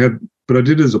stuff. So but I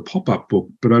did it as a pop-up book,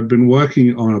 but I'd been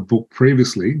working on a book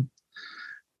previously,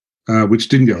 which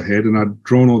didn't go ahead, and I'd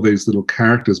drawn all these little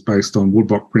characters based on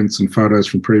woodblock prints and photos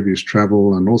from previous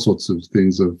travel and all sorts of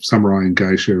things of samurai and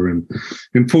geisha and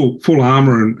in full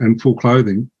armor and full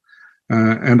clothing.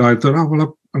 And I thought, I'm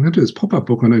going to do this pop-up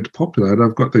book. I need to populate.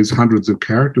 I've got these hundreds of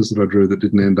characters that I drew that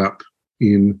didn't end up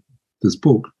in this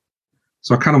book.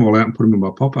 So I cut them all out and put them in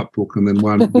my pop-up book, and then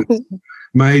won this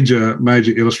major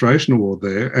illustration award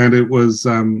there. And it was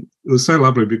so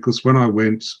lovely, because when I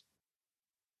went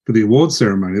for the award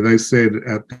ceremony, they said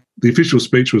at the official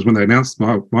speech was when they announced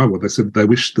my award, they said they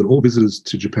wished that all visitors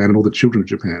to Japan and all the children of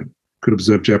Japan could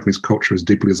observe Japanese culture as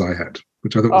deeply as I had,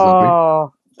 which I thought was lovely.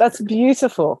 Oh, that's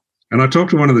beautiful. And I talked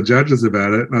to one of the judges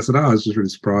about it, and I said, I was just really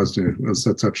surprised. It was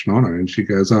such an honour. And she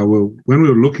goes, well, when we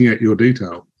were looking at your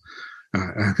detail,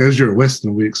 as you're a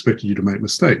Westerner, we expected you to make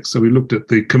mistakes. So we looked at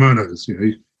the kimonos.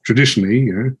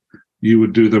 Traditionally, you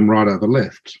would do them right over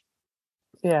left.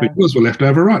 Yeah. But yours were left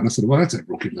over right. And I said, well, that's a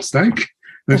rookie mistake.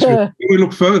 And she goes, we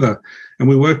looked further, and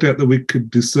we worked out that we could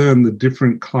discern the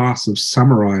different class of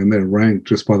samurai and their rank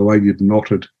just by the way you'd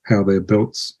knotted how their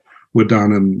belts were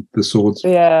done and the swords.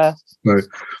 Yeah. So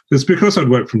it's because I'd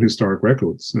worked from historic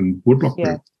records and woodblock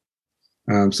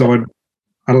prints. So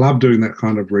I love doing that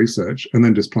kind of research and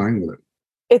then just playing with it.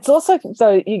 It's also,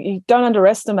 so you don't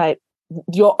underestimate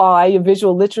your eye, your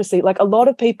visual literacy. Like, a lot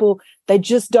of people, they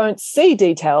just don't see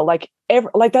detail. Like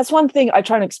that's one thing I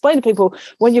try and explain to people.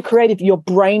 When you're creative, your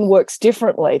brain works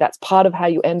differently. That's part of how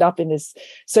you end up in this.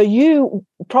 So your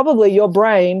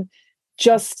brain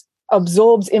just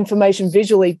absorbs information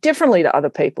visually differently to other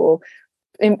people,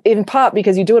 in part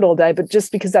because you do it all day, but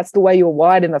just because that's the way you're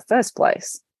wired in the first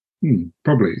place.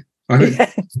 Probably. I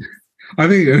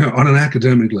think on an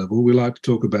academic level, we like to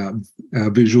talk about our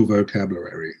visual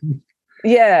vocabulary.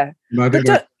 Yeah. But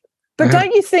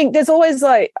don't you think there's always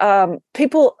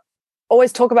people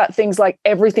always talk about things like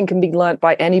everything can be learnt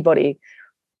by anybody.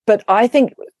 But I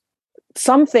think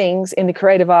some things in the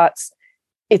creative arts,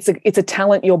 it's a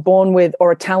talent you're born with,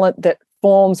 or a talent that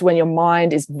forms when your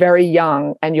mind is very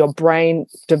young and your brain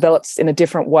develops in a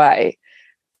different way,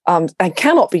 and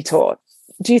cannot be taught.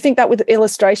 Do you think that with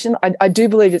illustration? I do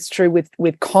believe it's true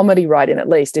with comedy writing, at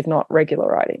least, if not regular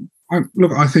writing.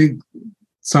 I think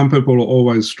some people will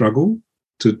always struggle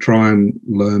to try and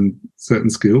learn certain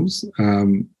skills.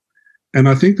 And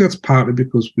I think that's partly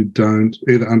because we don't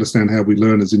either understand how we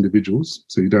learn as individuals,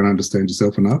 so you don't understand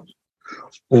yourself enough,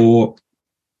 or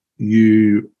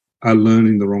you are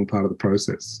learning the wrong part of the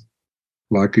process.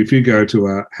 Like if you go to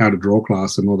a how to draw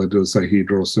class and all they do is say, here,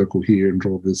 draw a circle here and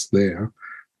draw this there,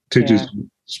 teaches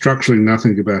structurally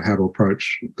nothing about how to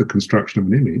approach the construction of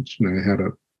an image, how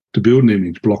to build an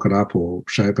image, block it up or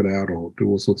shape it out or do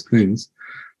all sorts of things.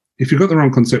 If you've got the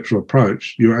wrong conceptual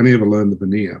approach, you only ever learn the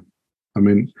veneer. I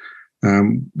mean,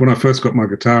 when I first got my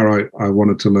guitar, I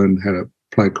wanted to learn how to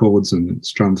play chords and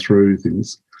strum through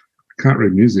things. I can't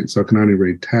read music, so I can only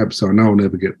read tabs, so I know I'll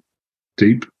never get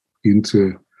deep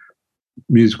into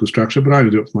musical structure, but I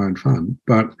only do it for my own fun.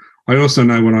 But I also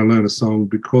know when I learn a song,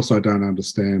 because I don't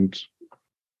understand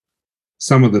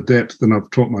some of the depth, and I've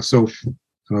taught myself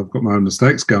and I've got my own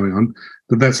mistakes going on,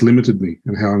 that's limited me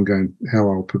and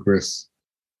how I'll progress.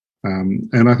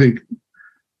 And I think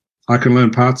I can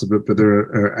learn parts of it, but there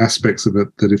are aspects of it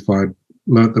that if I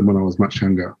learnt them when I was much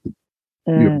younger,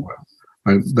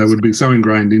 they would be so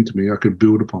ingrained into me, I could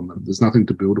build upon them. There's nothing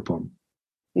to build upon.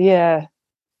 Yeah.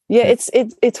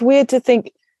 It's weird to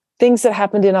think things that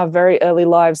happened in our very early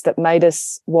lives that made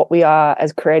us what we are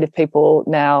as creative people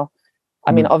now.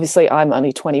 I mean, obviously I'm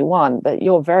only 21, but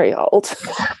you're very old.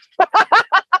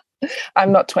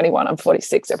 I'm not 21, I'm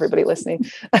 46, everybody listening.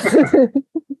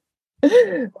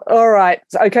 All right.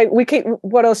 Okay,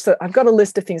 what else? I've got a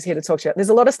list of things here to talk to you about. There's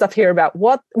a lot of stuff here about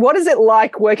what is it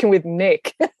like working with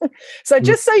Nick? So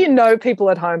just so you know, people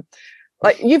at home,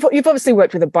 like you've obviously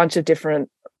worked with a bunch of different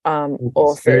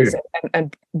authors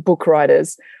and book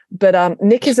writers, but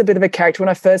Nick is a bit of a character. When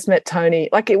I first met Tony,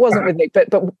 like it wasn't with Nick, but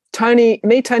Tony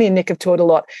and Nick have toured a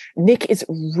lot. Nick is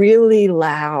really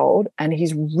loud and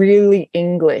he's really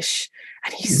English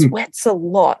and he sweats a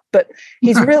lot, but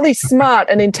he's really smart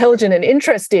and intelligent and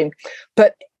interesting.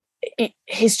 But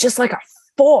he's just like a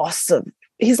force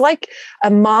he's like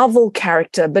a Marvel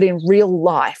character, but in real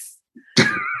life.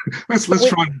 Let's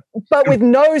try. But with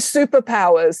no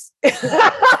superpowers.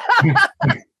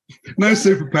 No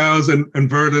superpowers and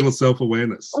very little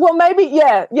self-awareness. Well, maybe,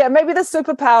 maybe the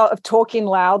superpower of talking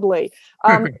loudly.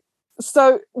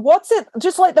 So what's it,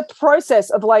 just like the process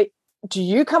of like, do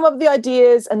you come up with the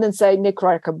ideas and then say, Nick,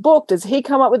 write a book? Does he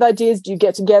come up with ideas? Do you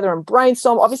get together and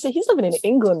brainstorm? Obviously, he's living in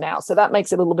England now, so that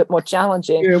makes it a little bit more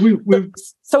challenging. Yeah,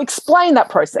 so explain that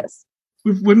process.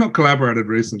 We've not collaborated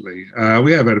recently.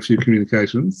 We have had a few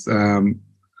communications.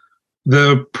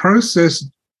 The process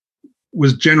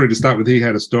was generally to start with, he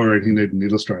had a story and he needed an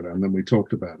illustrator, and then we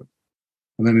talked about it.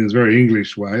 And then in his very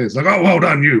English way, it's like, oh, well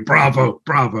done you, bravo,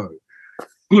 bravo.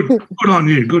 Good on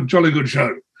you, jolly good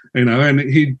show. And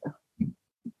he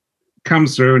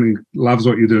comes through and he loves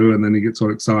what you do, and then he gets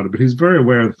all excited. But he's very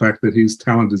aware of the fact that his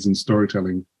talent is in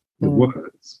storytelling with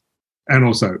words. And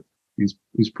also,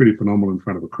 he's pretty phenomenal in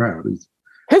front of a crowd.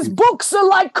 His books are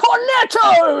like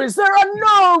cornettos. There are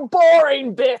no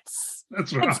boring bits.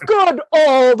 That's right. It's good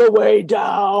all the way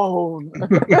down.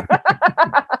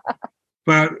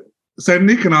 But so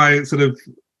Nick and I sort of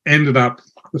ended up,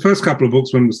 the first couple of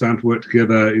books when we were starting to work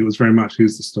together, it was very much,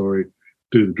 here's the story,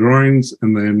 do the drawings,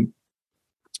 and then,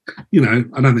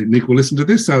 I don't think Nick will listen to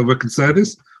this, so I can say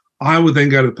this. I would then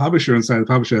go to the publisher and say to the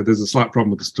publisher, there's a slight problem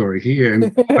with the story here. And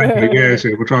they go, yeah,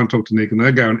 sure, we'll try and talk to Nick. And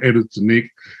they'll go and edit to Nick.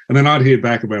 And then I'd hear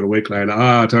back about a week later,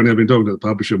 Tony, I've been talking to the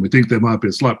publisher and we think there might be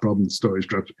a slight problem with the story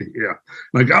structure here.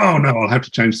 And I go, oh, no, I'll have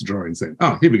to change the drawings then.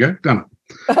 Oh, here we go, done it.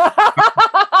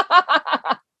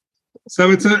 So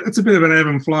it's a bit of an ebb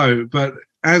and flow. But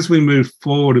as we moved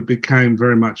forward, it became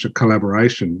very much a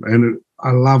collaboration. And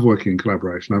I love working in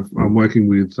collaboration. I'm working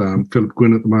with Philip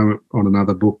Gwynn at the moment on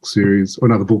another book series, or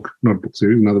another book, not a book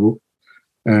series, another book.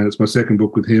 It's my second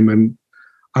book with him, and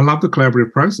I love the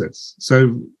collaborative process.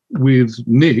 So with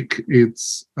Nick,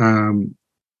 it's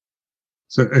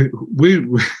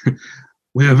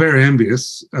we are very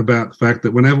envious about the fact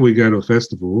that whenever we go to a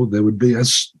festival, there would be a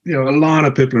line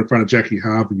of people in front of Jackie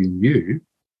Harvey and you,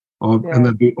 and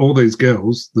there'd be all these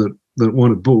girls that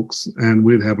wanted books, and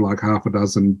we'd have like half a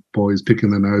dozen boys picking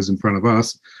their nose in front of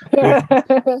us.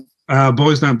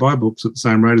 Boys don't buy books at the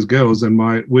same rate as girls, and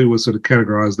we were sort of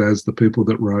categorized as the people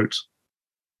that wrote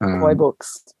boy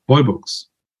books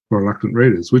for reluctant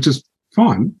readers, which is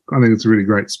fine. I think it's a really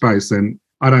great space, and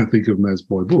I don't think of them as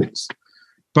boy books.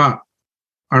 But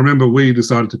I remember we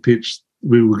decided to pitch,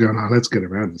 we were going, let's get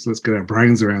around this, let's get our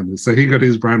brains around this. So he got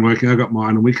his brain working, I got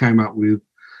mine, and we came up with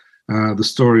the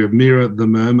story of Mira the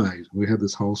mermaid. We had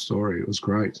this whole story. It was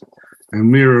great.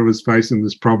 And Mira was facing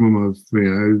this problem of,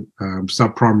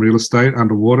 subprime real estate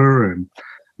underwater and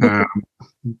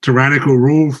tyrannical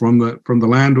rule from the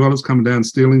land dwellers coming down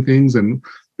stealing things. And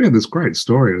we had this great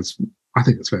story. I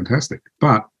think it's fantastic.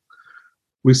 But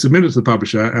we submitted to the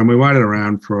publisher and we waited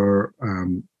around for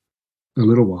a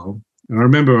little while. And I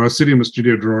remember I was sitting in my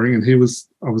studio drawing, and he was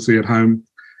obviously at home,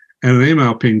 and an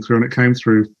email pinged through, and it came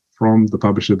through from the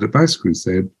publisher that basically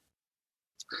said,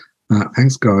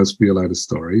 thanks guys for your latest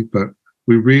story, but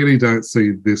we really don't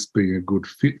see this being a good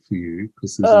fit for you,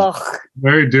 because this is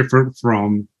very different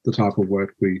from the type of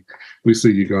work we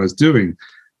see you guys doing.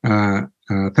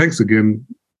 Thanks again.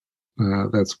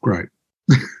 That's great.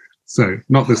 So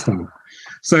not this time.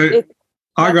 So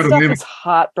I got a It's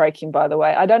heartbreaking, by the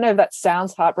way. I don't know if that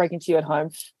sounds heartbreaking to you at home,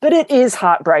 but it is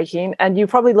heartbreaking. And you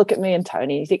probably look at me and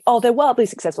Tony and you think, oh, they're wildly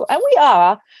successful. And we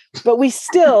are, but we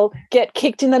still get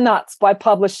kicked in the nuts by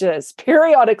publishers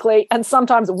periodically, and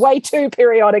sometimes way too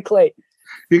periodically.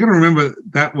 You got to remember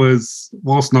that was,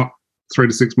 whilst not 3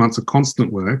 to 6 months of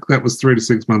constant work, that was 3 to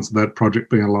 6 months of that project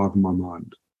being alive in my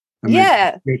mind. And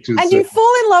you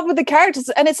fall in love with the characters.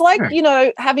 And it's like,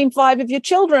 having 5 of your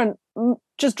children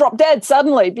just drop dead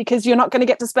suddenly because you're not going to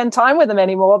get to spend time with them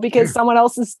anymore because someone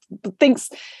else thinks,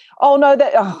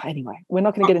 anyway, we're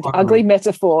not going to get into ugly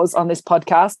metaphors on this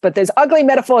podcast, but there's ugly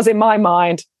metaphors in my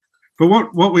mind. But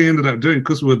what we ended up doing,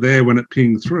 because we were there when it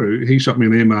pinged through, he shot me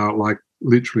an email like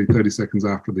literally 30 seconds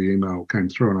after the email came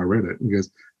through, and I read it. He goes,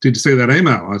 did you see that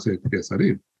email? I said, yes, I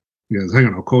did. He goes, hang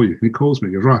on, I'll call you. And he calls me.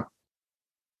 He goes, right,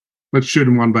 let's shoot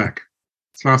him one back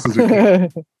as fast as we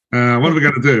can. What are we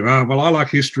going to do? Well, I like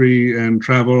history and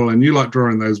travel, and you like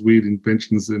drawing those weird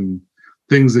inventions and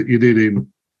things that you did in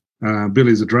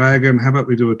Billy's a Dragon. How about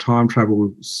we do a time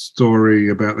travel story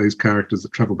about these characters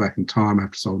that travel back in time,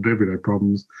 have to solve everyday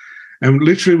problems? And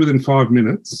literally within 5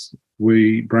 minutes,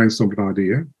 we brainstormed an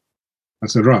idea. I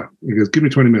said, right. He goes, give me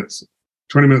 20 minutes.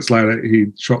 20 minutes later, he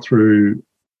shot through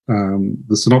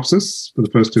the synopsis for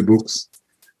the first 2 books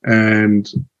and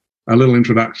a little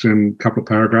introduction, couple of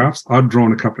paragraphs. I'd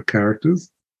drawn a couple of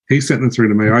characters. He sent them through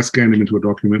to me. I scanned them into a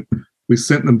document. We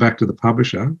sent them back to the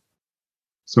publisher.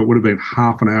 So it would have been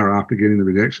half an hour after getting the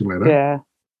rejection letter. Yeah.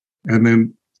 And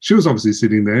then she was obviously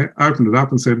sitting there, opened it up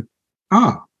and said,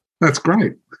 that's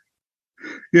great.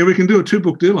 Yeah, we can do a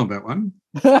 2-book deal on that one.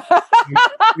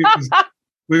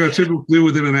 We got 2 books due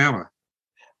within an hour.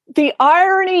 The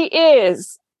irony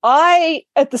is, I,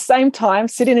 at the same time,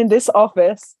 sitting in this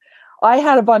office, I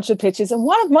had a bunch of pitches, and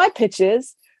one of my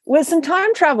pitches was some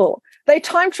time travel. They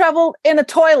time traveled in a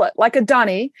toilet, like a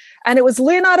dunny, and it was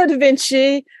Leonardo da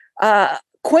Vinci,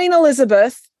 Queen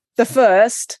Elizabeth I.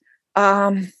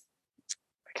 I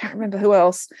can't remember who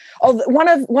else. Oh,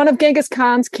 one of Genghis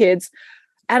Khan's kids.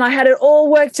 And I had it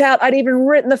all worked out. I'd even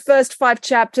written the first 5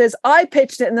 chapters. I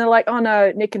pitched it, and they're like, "Oh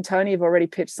no, Nick and Tony have already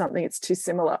pitched something. It's too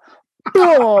similar."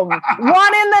 Boom! 1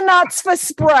 in the nuts for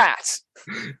Spratt.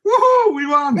 Woohoo! We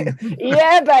won.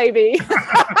 Yeah, baby.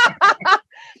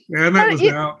 Yeah, and that was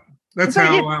how. That's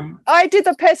how. I did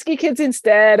the pesky kids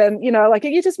instead, and like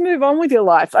you just move on with your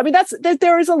life. I mean,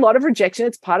 there is a lot of rejection.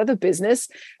 It's part of the business,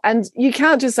 and you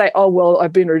can't just say, "Oh well,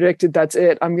 I've been rejected. That's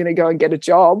it. I'm going to go and get a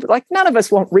job." Like none of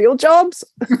us want real jobs.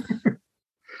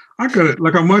 I got it.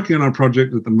 Like I'm working on a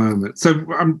project at the moment. So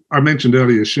I mentioned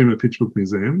earlier Schumer Pitch Book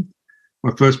Museum.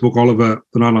 My first book, Oliver,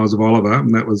 The 9 Lives of Oliver,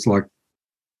 and that was like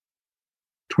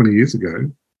 20 years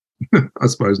ago, I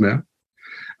suppose now.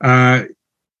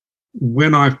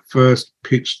 When I first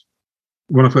got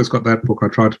that book, I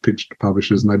tried to pitch to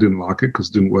publishers, and they didn't like it because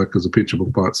it didn't work as a picture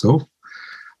book by itself.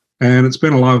 And it's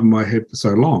been alive in my head for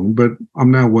so long, but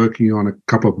I'm now working on a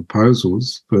couple of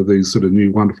proposals for these sort of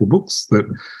new wonderful books that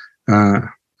I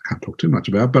can't talk too much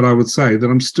about, but I would say that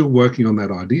I'm still working on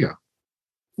that idea.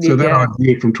 So that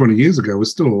idea from 20 years ago is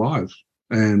still alive,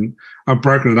 and I've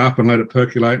broken it up and let it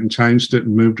percolate and changed it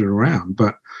and moved it around.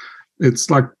 But it's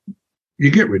like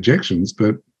you get rejections,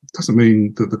 but it doesn't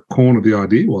mean that the core of the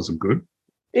idea wasn't good.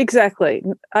 Exactly.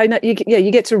 I know. You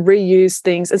get to reuse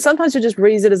things, and sometimes you just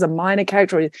reuse it as a minor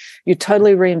character, or you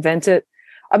totally reinvent it.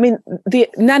 I mean, the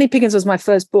Nanny Piggins was my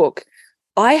first book.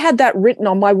 I had that written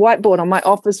on my whiteboard on my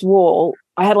office wall.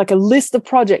 I had like a list of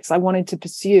projects I wanted to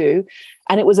pursue,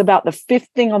 and it was about the 5th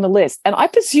thing on the list. And I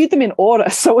pursued them in order.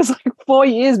 So it was like 4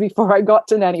 years before I got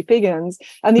to Nanny Piggins.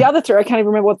 And the other 3, I can't even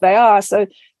remember what they are. So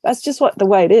that's just the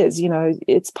way it is.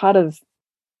 It's part of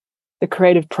the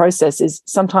creative process. Is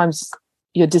sometimes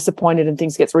you're disappointed and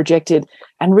things gets rejected.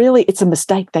 And really it's a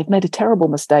mistake. They've made a terrible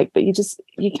mistake, but you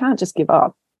can't just give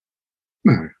up.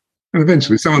 No. And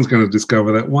eventually someone's going to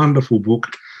discover that wonderful book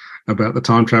about the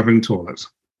time-traveling toilet.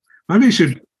 Maybe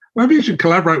you should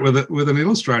collaborate with an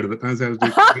illustrator that knows how to do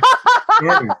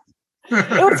it.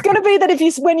 It was going to be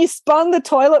that when you spun the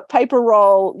toilet paper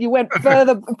roll, you went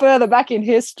further back in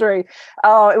history.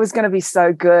 Oh, it was going to be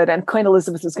so good, and Queen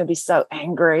Elizabeth was going to be so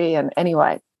angry. And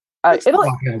anyway,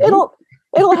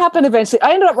 it'll happen eventually.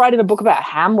 I ended up writing a book about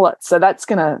Hamlet, so that's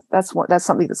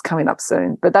something that's coming up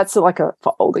soon. But that's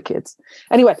for older kids.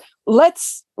 Anyway,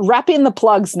 let's wrap in the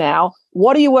plugs now.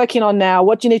 What are you working on now?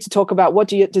 What do you need to talk about? What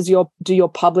does your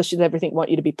publishers and everything want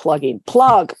you to be plugging?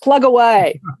 Plug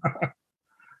away.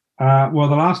 Well,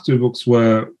 the last 2 books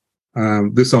were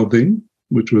This Old Thing,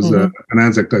 which was an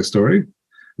Anzac Day story,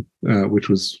 which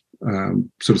was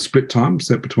sort of split time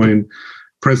set between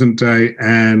present day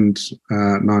and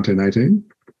 1918.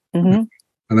 Mm-hmm.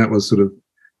 And that was sort of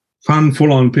fun,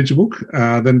 full-on picture book.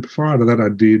 Then prior to that, I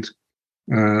did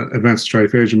Advanced Australia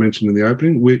Fair, as you mentioned in the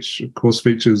opening, which, of course,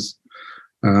 features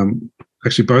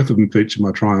actually both of them feature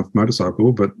my Triumph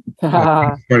motorcycle, but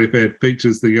Australia Fair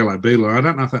features the Yellow Beetle. I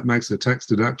don't know if that makes a tax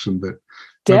deduction, but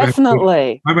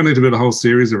definitely. Maybe I need to build a whole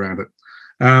series around it.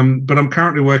 But I'm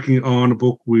currently working on a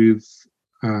book with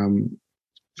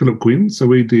Philip Quinn. So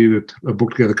we did a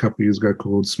book together a couple of years ago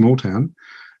called Small Town,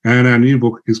 and our new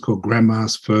book is called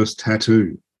Grandma's First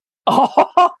Tattoo.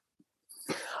 Oh,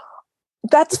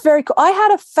 that's very cool. I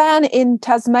had a fan in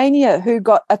Tasmania who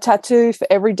got a tattoo for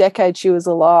every decade she was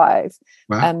alive.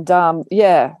 Wow. And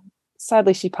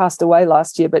sadly she passed away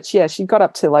last year, but she got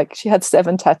up to she had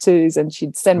 7 tattoos, and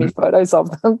she'd send me photos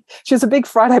of them. She was a big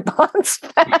Friday Bunch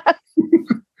fan.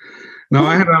 No,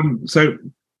 I had so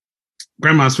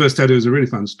Grandma's First Tattoo is a really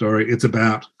fun story. It's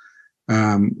about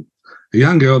a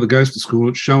young girl that goes to school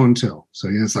at show and tell. So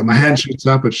it's like my hand shoots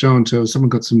up at show and tell. Someone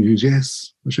got some news.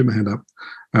 Yes, I shoot my hand up.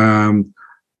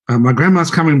 My grandma's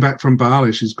coming back from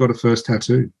Bali. She's got her first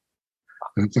tattoo.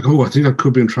 And it's like, I think I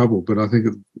could be in trouble, but I think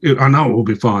I know it will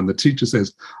be fine. The teacher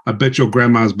says, I bet your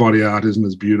grandma's body art isn't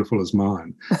as beautiful as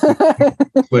mine.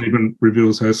 Even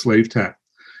reveals her sleeve tat.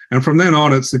 And from then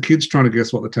on, it's the kids trying to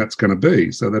guess what the tat's going to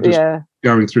be. So they're just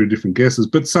going through different guesses.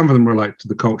 But some of them relate to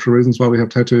the cultural reasons why we have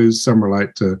tattoos. Some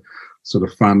relate to sort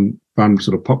of fun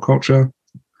sort of pop culture,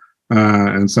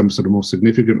 and some sort of more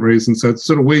significant reasons. So it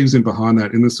sort of weaves in behind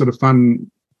that in this sort of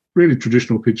fun, really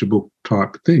traditional picture book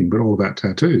type thing, but all about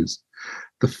tattoos.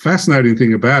 The fascinating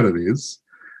thing about it is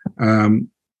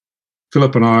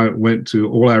Philip and I went to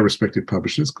all our respective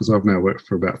publishers, because I've now worked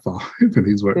for about 5 and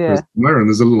he's worked for somewhere, and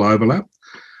there's a little overlap.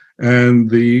 And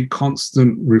the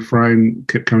constant refrain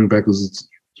kept coming back was,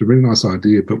 it's a really nice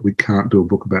idea, but we can't do a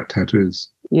book about tattoos.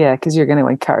 Yeah, because you're going to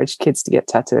encourage kids to get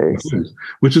tattoos.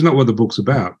 Which is not what the book's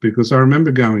about, because I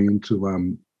remember going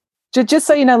into... Just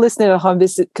so you know, listening at home,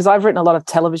 this because I've written a lot of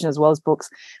television as well as books,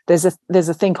 there's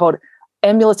a thing called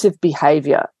emulative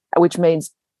behavior, which means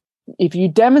if you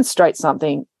demonstrate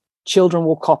something, children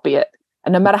will copy it.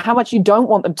 And no matter how much you don't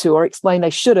want them to or explain they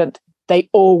shouldn't, they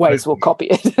always will copy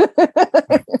it.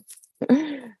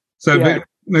 So now,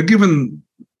 given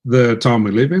the time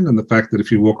we live in and the fact that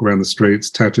if you walk around the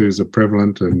streets, tattoos are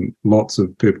prevalent and lots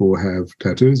of people have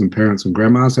tattoos and parents and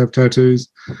grandmas have tattoos.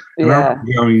 And I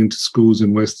remember going into schools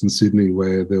in Western Sydney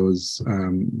where there was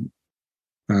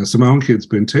Samoan kids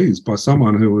being teased by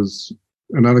someone who was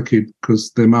another kid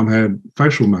because their mum had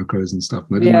facial macros and stuff.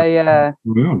 And they didn't know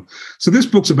what was going on. So this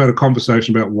book's about a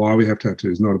conversation about why we have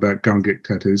tattoos, not about go and get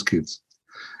tattoos, kids.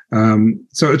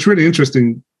 So it's really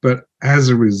interesting. But as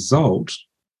a result,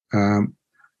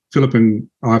 Philip and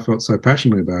I felt so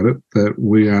passionately about it that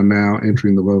we are now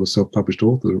entering the world of self-published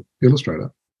author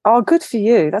illustrator. Oh, good for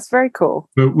you. That's very cool.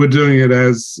 But we're doing it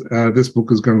as this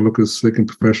book is going to look as slick and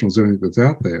professional as anything that's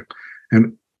out there.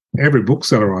 And every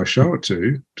bookseller I show it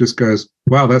to just goes,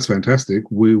 wow, that's fantastic.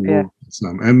 We will get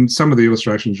some. And some of the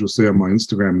illustrations you'll see on my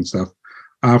Instagram and stuff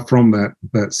are from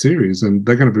that series. And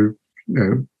they're going to be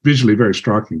visually very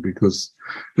striking because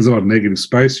there's a lot of negative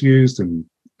space used and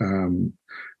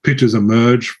pictures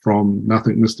emerge from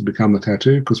nothingness to become the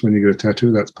tattoo, because when you get a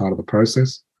tattoo, that's part of the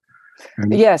process.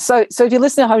 And so if you're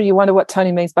listening at home, you wonder what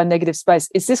Tony means by negative space.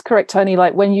 Is this correct, Tony?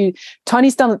 Like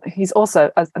he's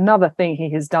also another thing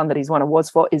he has done that he's won awards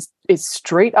for is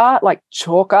street art, like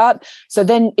chalk art. So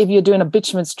then if you're doing a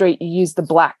bitumen street, you use the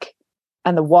black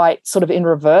and the white sort of in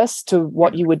reverse to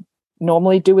what you would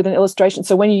normally do with an illustration.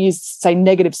 So when you use, say,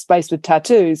 negative space with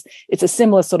tattoos, it's a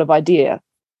similar sort of idea.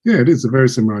 Yeah, it is a very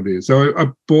similar idea. So I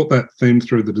brought that theme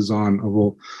through the design of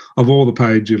all the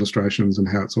page illustrations and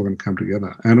how it's all going to come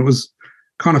together. And it was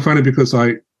kind of funny because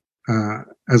I,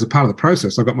 as a part of the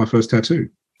process, I got my first tattoo.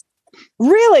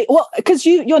 Really? Well, because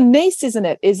your niece, isn't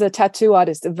it, is a tattoo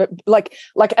artist, like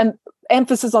an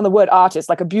emphasis on the word artist,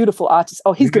 like a beautiful artist.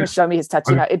 Oh, he's going to show me his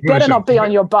tattoo now. It better not be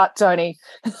on your butt, Tony.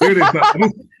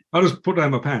 I'll just put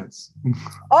down my pants.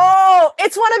 Oh,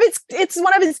 it's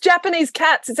one of his Japanese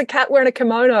cats. It's a cat wearing a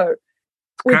kimono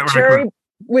with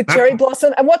cherry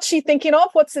blossom. And what's she thinking of?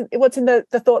 What's in the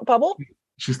thought bubble?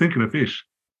 She's thinking of fish.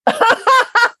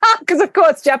 Because of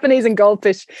course Japanese and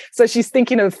goldfish, so she's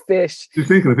thinking of fish. She's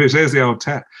thinking of fish. There's the old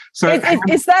tat. So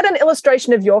is that an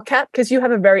illustration of your cat? Because you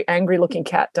have a very angry looking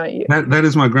cat, don't you? That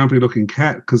is my grumpy looking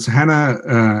cat, because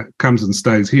Hannah comes and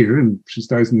stays here, and she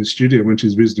stays in the studio when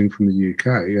she's visiting from the UK,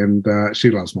 and she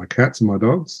loves my cats and my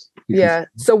dogs. Yeah.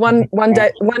 So one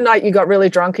night you got really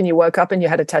drunk and you woke up and you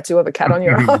had a tattoo of a cat on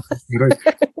your arm.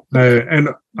 And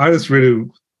I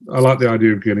like the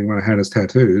idea of getting one of Hannah's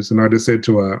tattoos, and I just said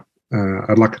to her,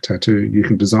 I'd like a tattoo, you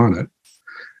can design it.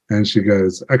 And she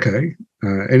goes, okay,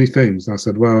 any themes? And I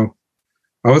said, well,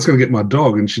 I was going to get my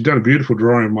dog, and she'd done a beautiful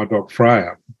drawing of my dog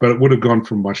Freya, but it would have gone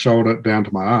from my shoulder down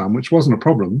to my arm, which wasn't a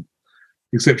problem,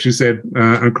 except she said,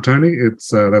 Uncle Tony,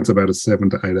 that's about a 7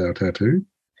 to 8 hour tattoo.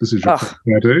 This is your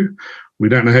tattoo. We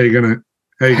don't know how you're going to.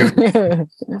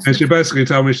 And she basically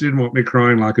told me she didn't want me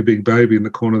crying like a big baby in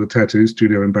the corner of the tattoo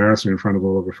studio, embarrassing in front of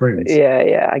all of her friends.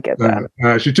 Yeah, I get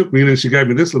that. She took me in and she gave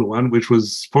me this little one, which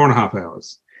was 4.5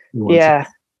 hours. Yeah.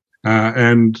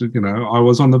 And, I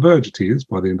was on the verge of tears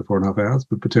by the end of 4.5 hours,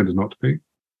 but pretended not to be,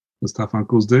 as tough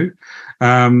uncles do.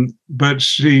 But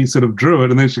she sort of drew it,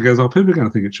 and then she goes, people are going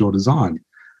to think it's your design.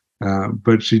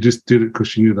 But she just did it because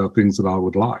she knew there were things that I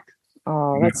would like.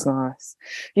 Oh, that's nice.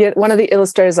 Yeah, one of the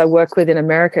illustrators I work with in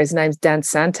America, his name's Dan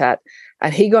Santat,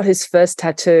 and he got his first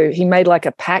tattoo. He made like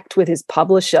a pact with his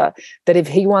publisher that if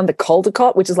he won the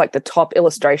Caldecott, which is like the top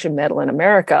illustration medal in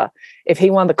America, if he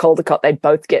won the Caldecott, they'd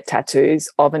both get tattoos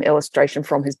of an illustration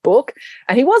from his book.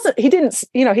 And he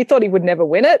thought he would never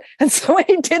win it. And so when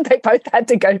he did, they both had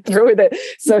to go through with it.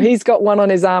 So he's got one on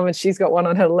his arm and she's got one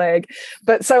on her leg.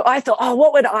 But so I thought,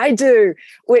 what would I do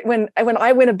when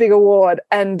I win a big award?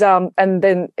 And then,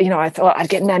 I thought I'd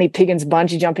get Nanny Piggins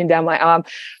bungee jumping down my arm.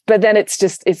 But then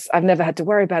I've never had to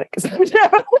worry about it because I've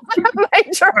never won a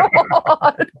major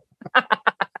award.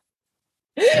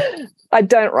 I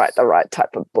don't write the right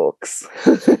type of books.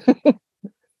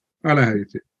 I know how you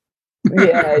feel.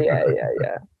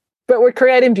 Yeah. But we're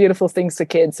creating beautiful things for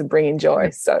kids and bringing joy.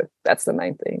 So that's the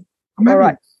main thing. All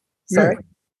right. Sorry. Yeah.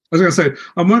 I was going to say,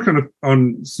 I'm working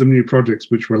on some new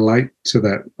projects which relate to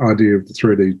that idea of the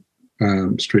 3D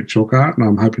street chalk art, and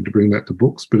I'm hoping to bring that to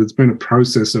books. But it's been a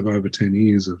process of over 10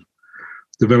 years of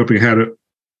developing how to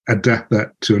adapt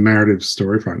that to a narrative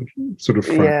story frame, sort of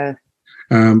frame. Yeah.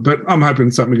 But I'm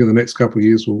hoping something in the next couple of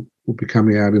years will be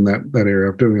coming out in that area.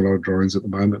 I'm doing a lot of drawings at the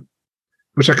moment,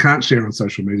 which I can't share on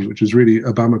social media, which is really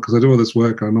a bummer because I do all this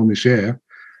work I normally share.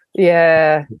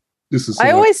 Yeah.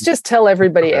 I always just tell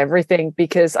everybody everything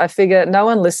because I figure no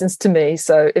one listens to me.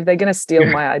 So if they're going to steal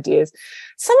my ideas.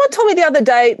 Someone told me the other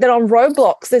day that on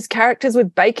Roblox there's characters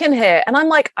with bacon hair. And I'm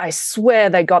like, I swear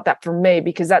they got that from me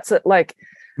because that's like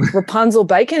Rapunzel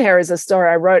bacon hair is a story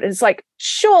I wrote. And it's like,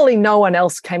 surely no one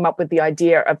else came up with the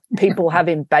idea of people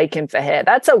having bacon for hair.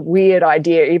 That's a weird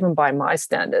idea, even by my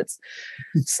standards.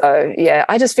 So, yeah,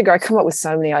 I just figure I come up with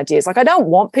so many ideas. Like, I don't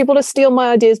want people to steal my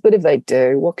ideas, but if they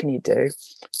do, what can you do?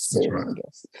 That's right.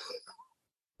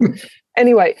 I guess.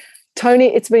 Anyway,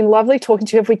 Tony, it's been lovely talking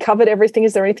to you. Have we covered everything?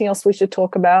 Is there anything else we should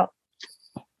talk about?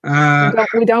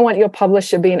 We don't want your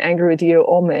publisher being angry with you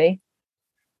or me.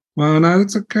 Well, no,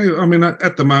 that's okay. I mean,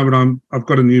 at the moment, I've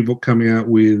got a new book coming out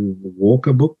with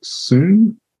Walker Books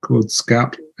soon called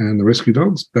Scout and the Rescue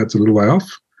Dogs. That's a little way off.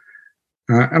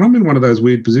 And I'm in one of those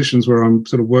weird positions where I'm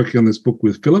sort of working on this book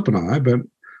with Philip and I, but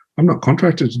I'm not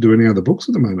contracted to do any other books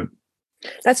at the moment.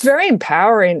 That's very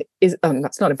empowering.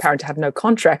 That's not empowering to have no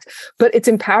contract, but it's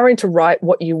empowering to write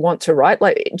what you want to write.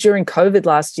 Like during COVID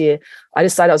last year, I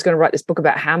decided I was going to write this book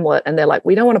about Hamlet, and they're like,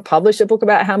 we don't want to publish a book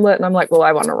about Hamlet. And I'm like, well,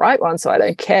 I want to write one, so I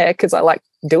don't care because I like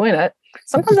doing it.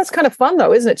 Sometimes that's kind of fun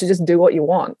though, isn't it? To just do what you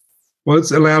want. Well, it's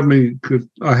allowed me, because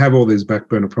I have all these back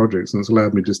burner projects, and it's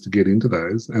allowed me just to get into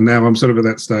those. And now I'm sort of at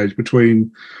that stage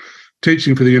between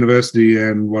teaching for the university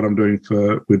and what I'm doing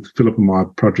with Philip and my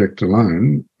project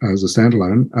alone as a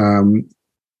standalone.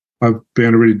 I've been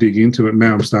able to really dig into it.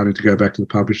 Now I'm starting to go back to the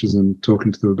publishers and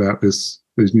talking to them about these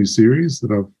new series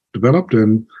that I've developed,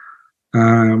 and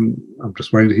I'm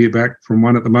just waiting to hear back from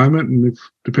one at the moment. And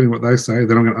depending on what they say,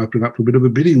 then I'm going to open it up for a bit of a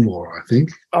bidding war, I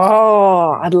think.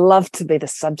 Oh, I'd love to be the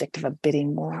subject of a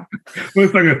bidding war. At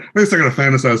least I'm going to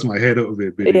fantasize in my head it would be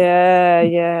a bidding.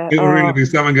 Yeah. It will really be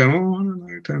someone going, oh, I don't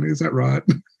know, Tony, is that right?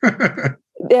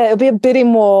 Yeah, it'll be a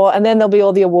bidding war, and then there'll be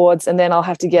all the awards, and then I'll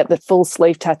have to get the full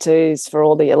sleeve tattoos for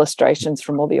all the illustrations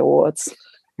from all the awards.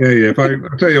 Yeah.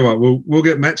 I'll tell you what, we'll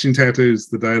get matching tattoos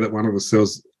the day that one of us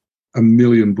sells 1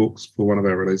 million books for one of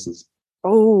our releases.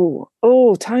 Oh,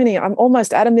 Tony, I'm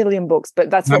almost at 1 million books, but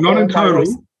that's not in total.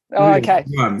 Oh, okay.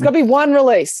 One. It's got to be one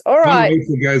release. All right. One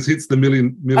release that hits the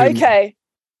million. Okay.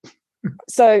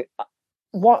 So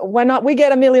when we get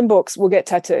 1 million books, we'll get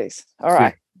tattoos. All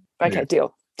right. Yeah. Okay,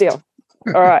 deal.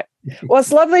 All right. Well,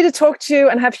 it's lovely to talk to you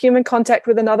and have human contact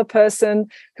with another person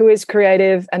who is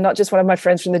creative and not just one of my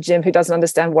friends from the gym who doesn't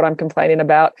understand what I'm complaining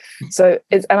about. So,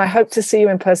 and I hope to see you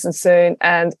in person soon.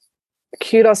 And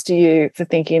kudos to you for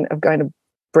thinking of going to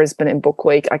Brisbane in Book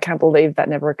Week. I can't believe that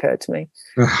never occurred to me.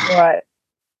 All right.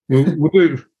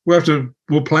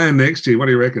 We'll plan next year. What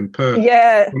do you reckon? Perth.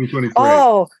 Yeah. 2023.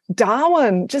 Oh,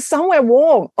 Darwin, just somewhere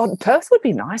warm. Oh, Perth would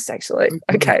be nice, actually.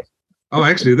 Okay. Oh,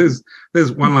 actually, there's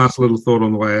one last little thought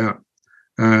on the way out.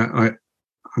 I'm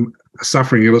a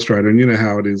suffering illustrator, and you know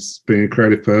how it is being a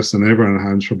creative person. Everyone at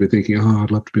home is probably thinking, oh,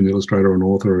 I'd love to be an illustrator or an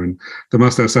author, and they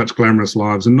must have such glamorous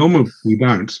lives. And normally we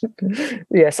don't.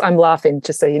 Yes, I'm laughing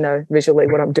just so you know visually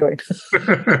what I'm doing.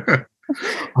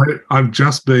 I've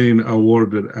just been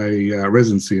awarded a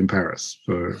residency in Paris.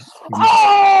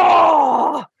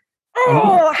 Oh,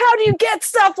 how do you get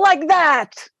stuff like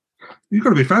that? You've got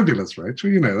to be fabulous,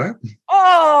 Rachel. You know that.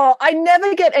 Oh, I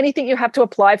never get anything you have to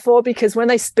apply for because when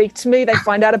they speak to me, they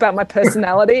find out about my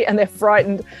personality and they're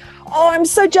frightened. Oh, I'm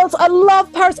so jealous. I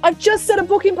love Paris. I've just set a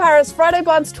book in Paris. Friday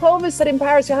Barnes 12 is set in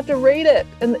Paris. You have to read it.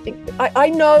 And I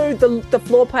know the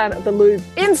floor plan of the Louvre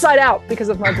inside out because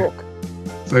of my book.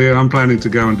 So, yeah, I'm planning to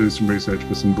go and do some research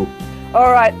for some books.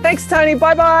 All right. Thanks, Tony.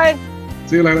 Bye-bye.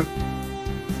 See you later.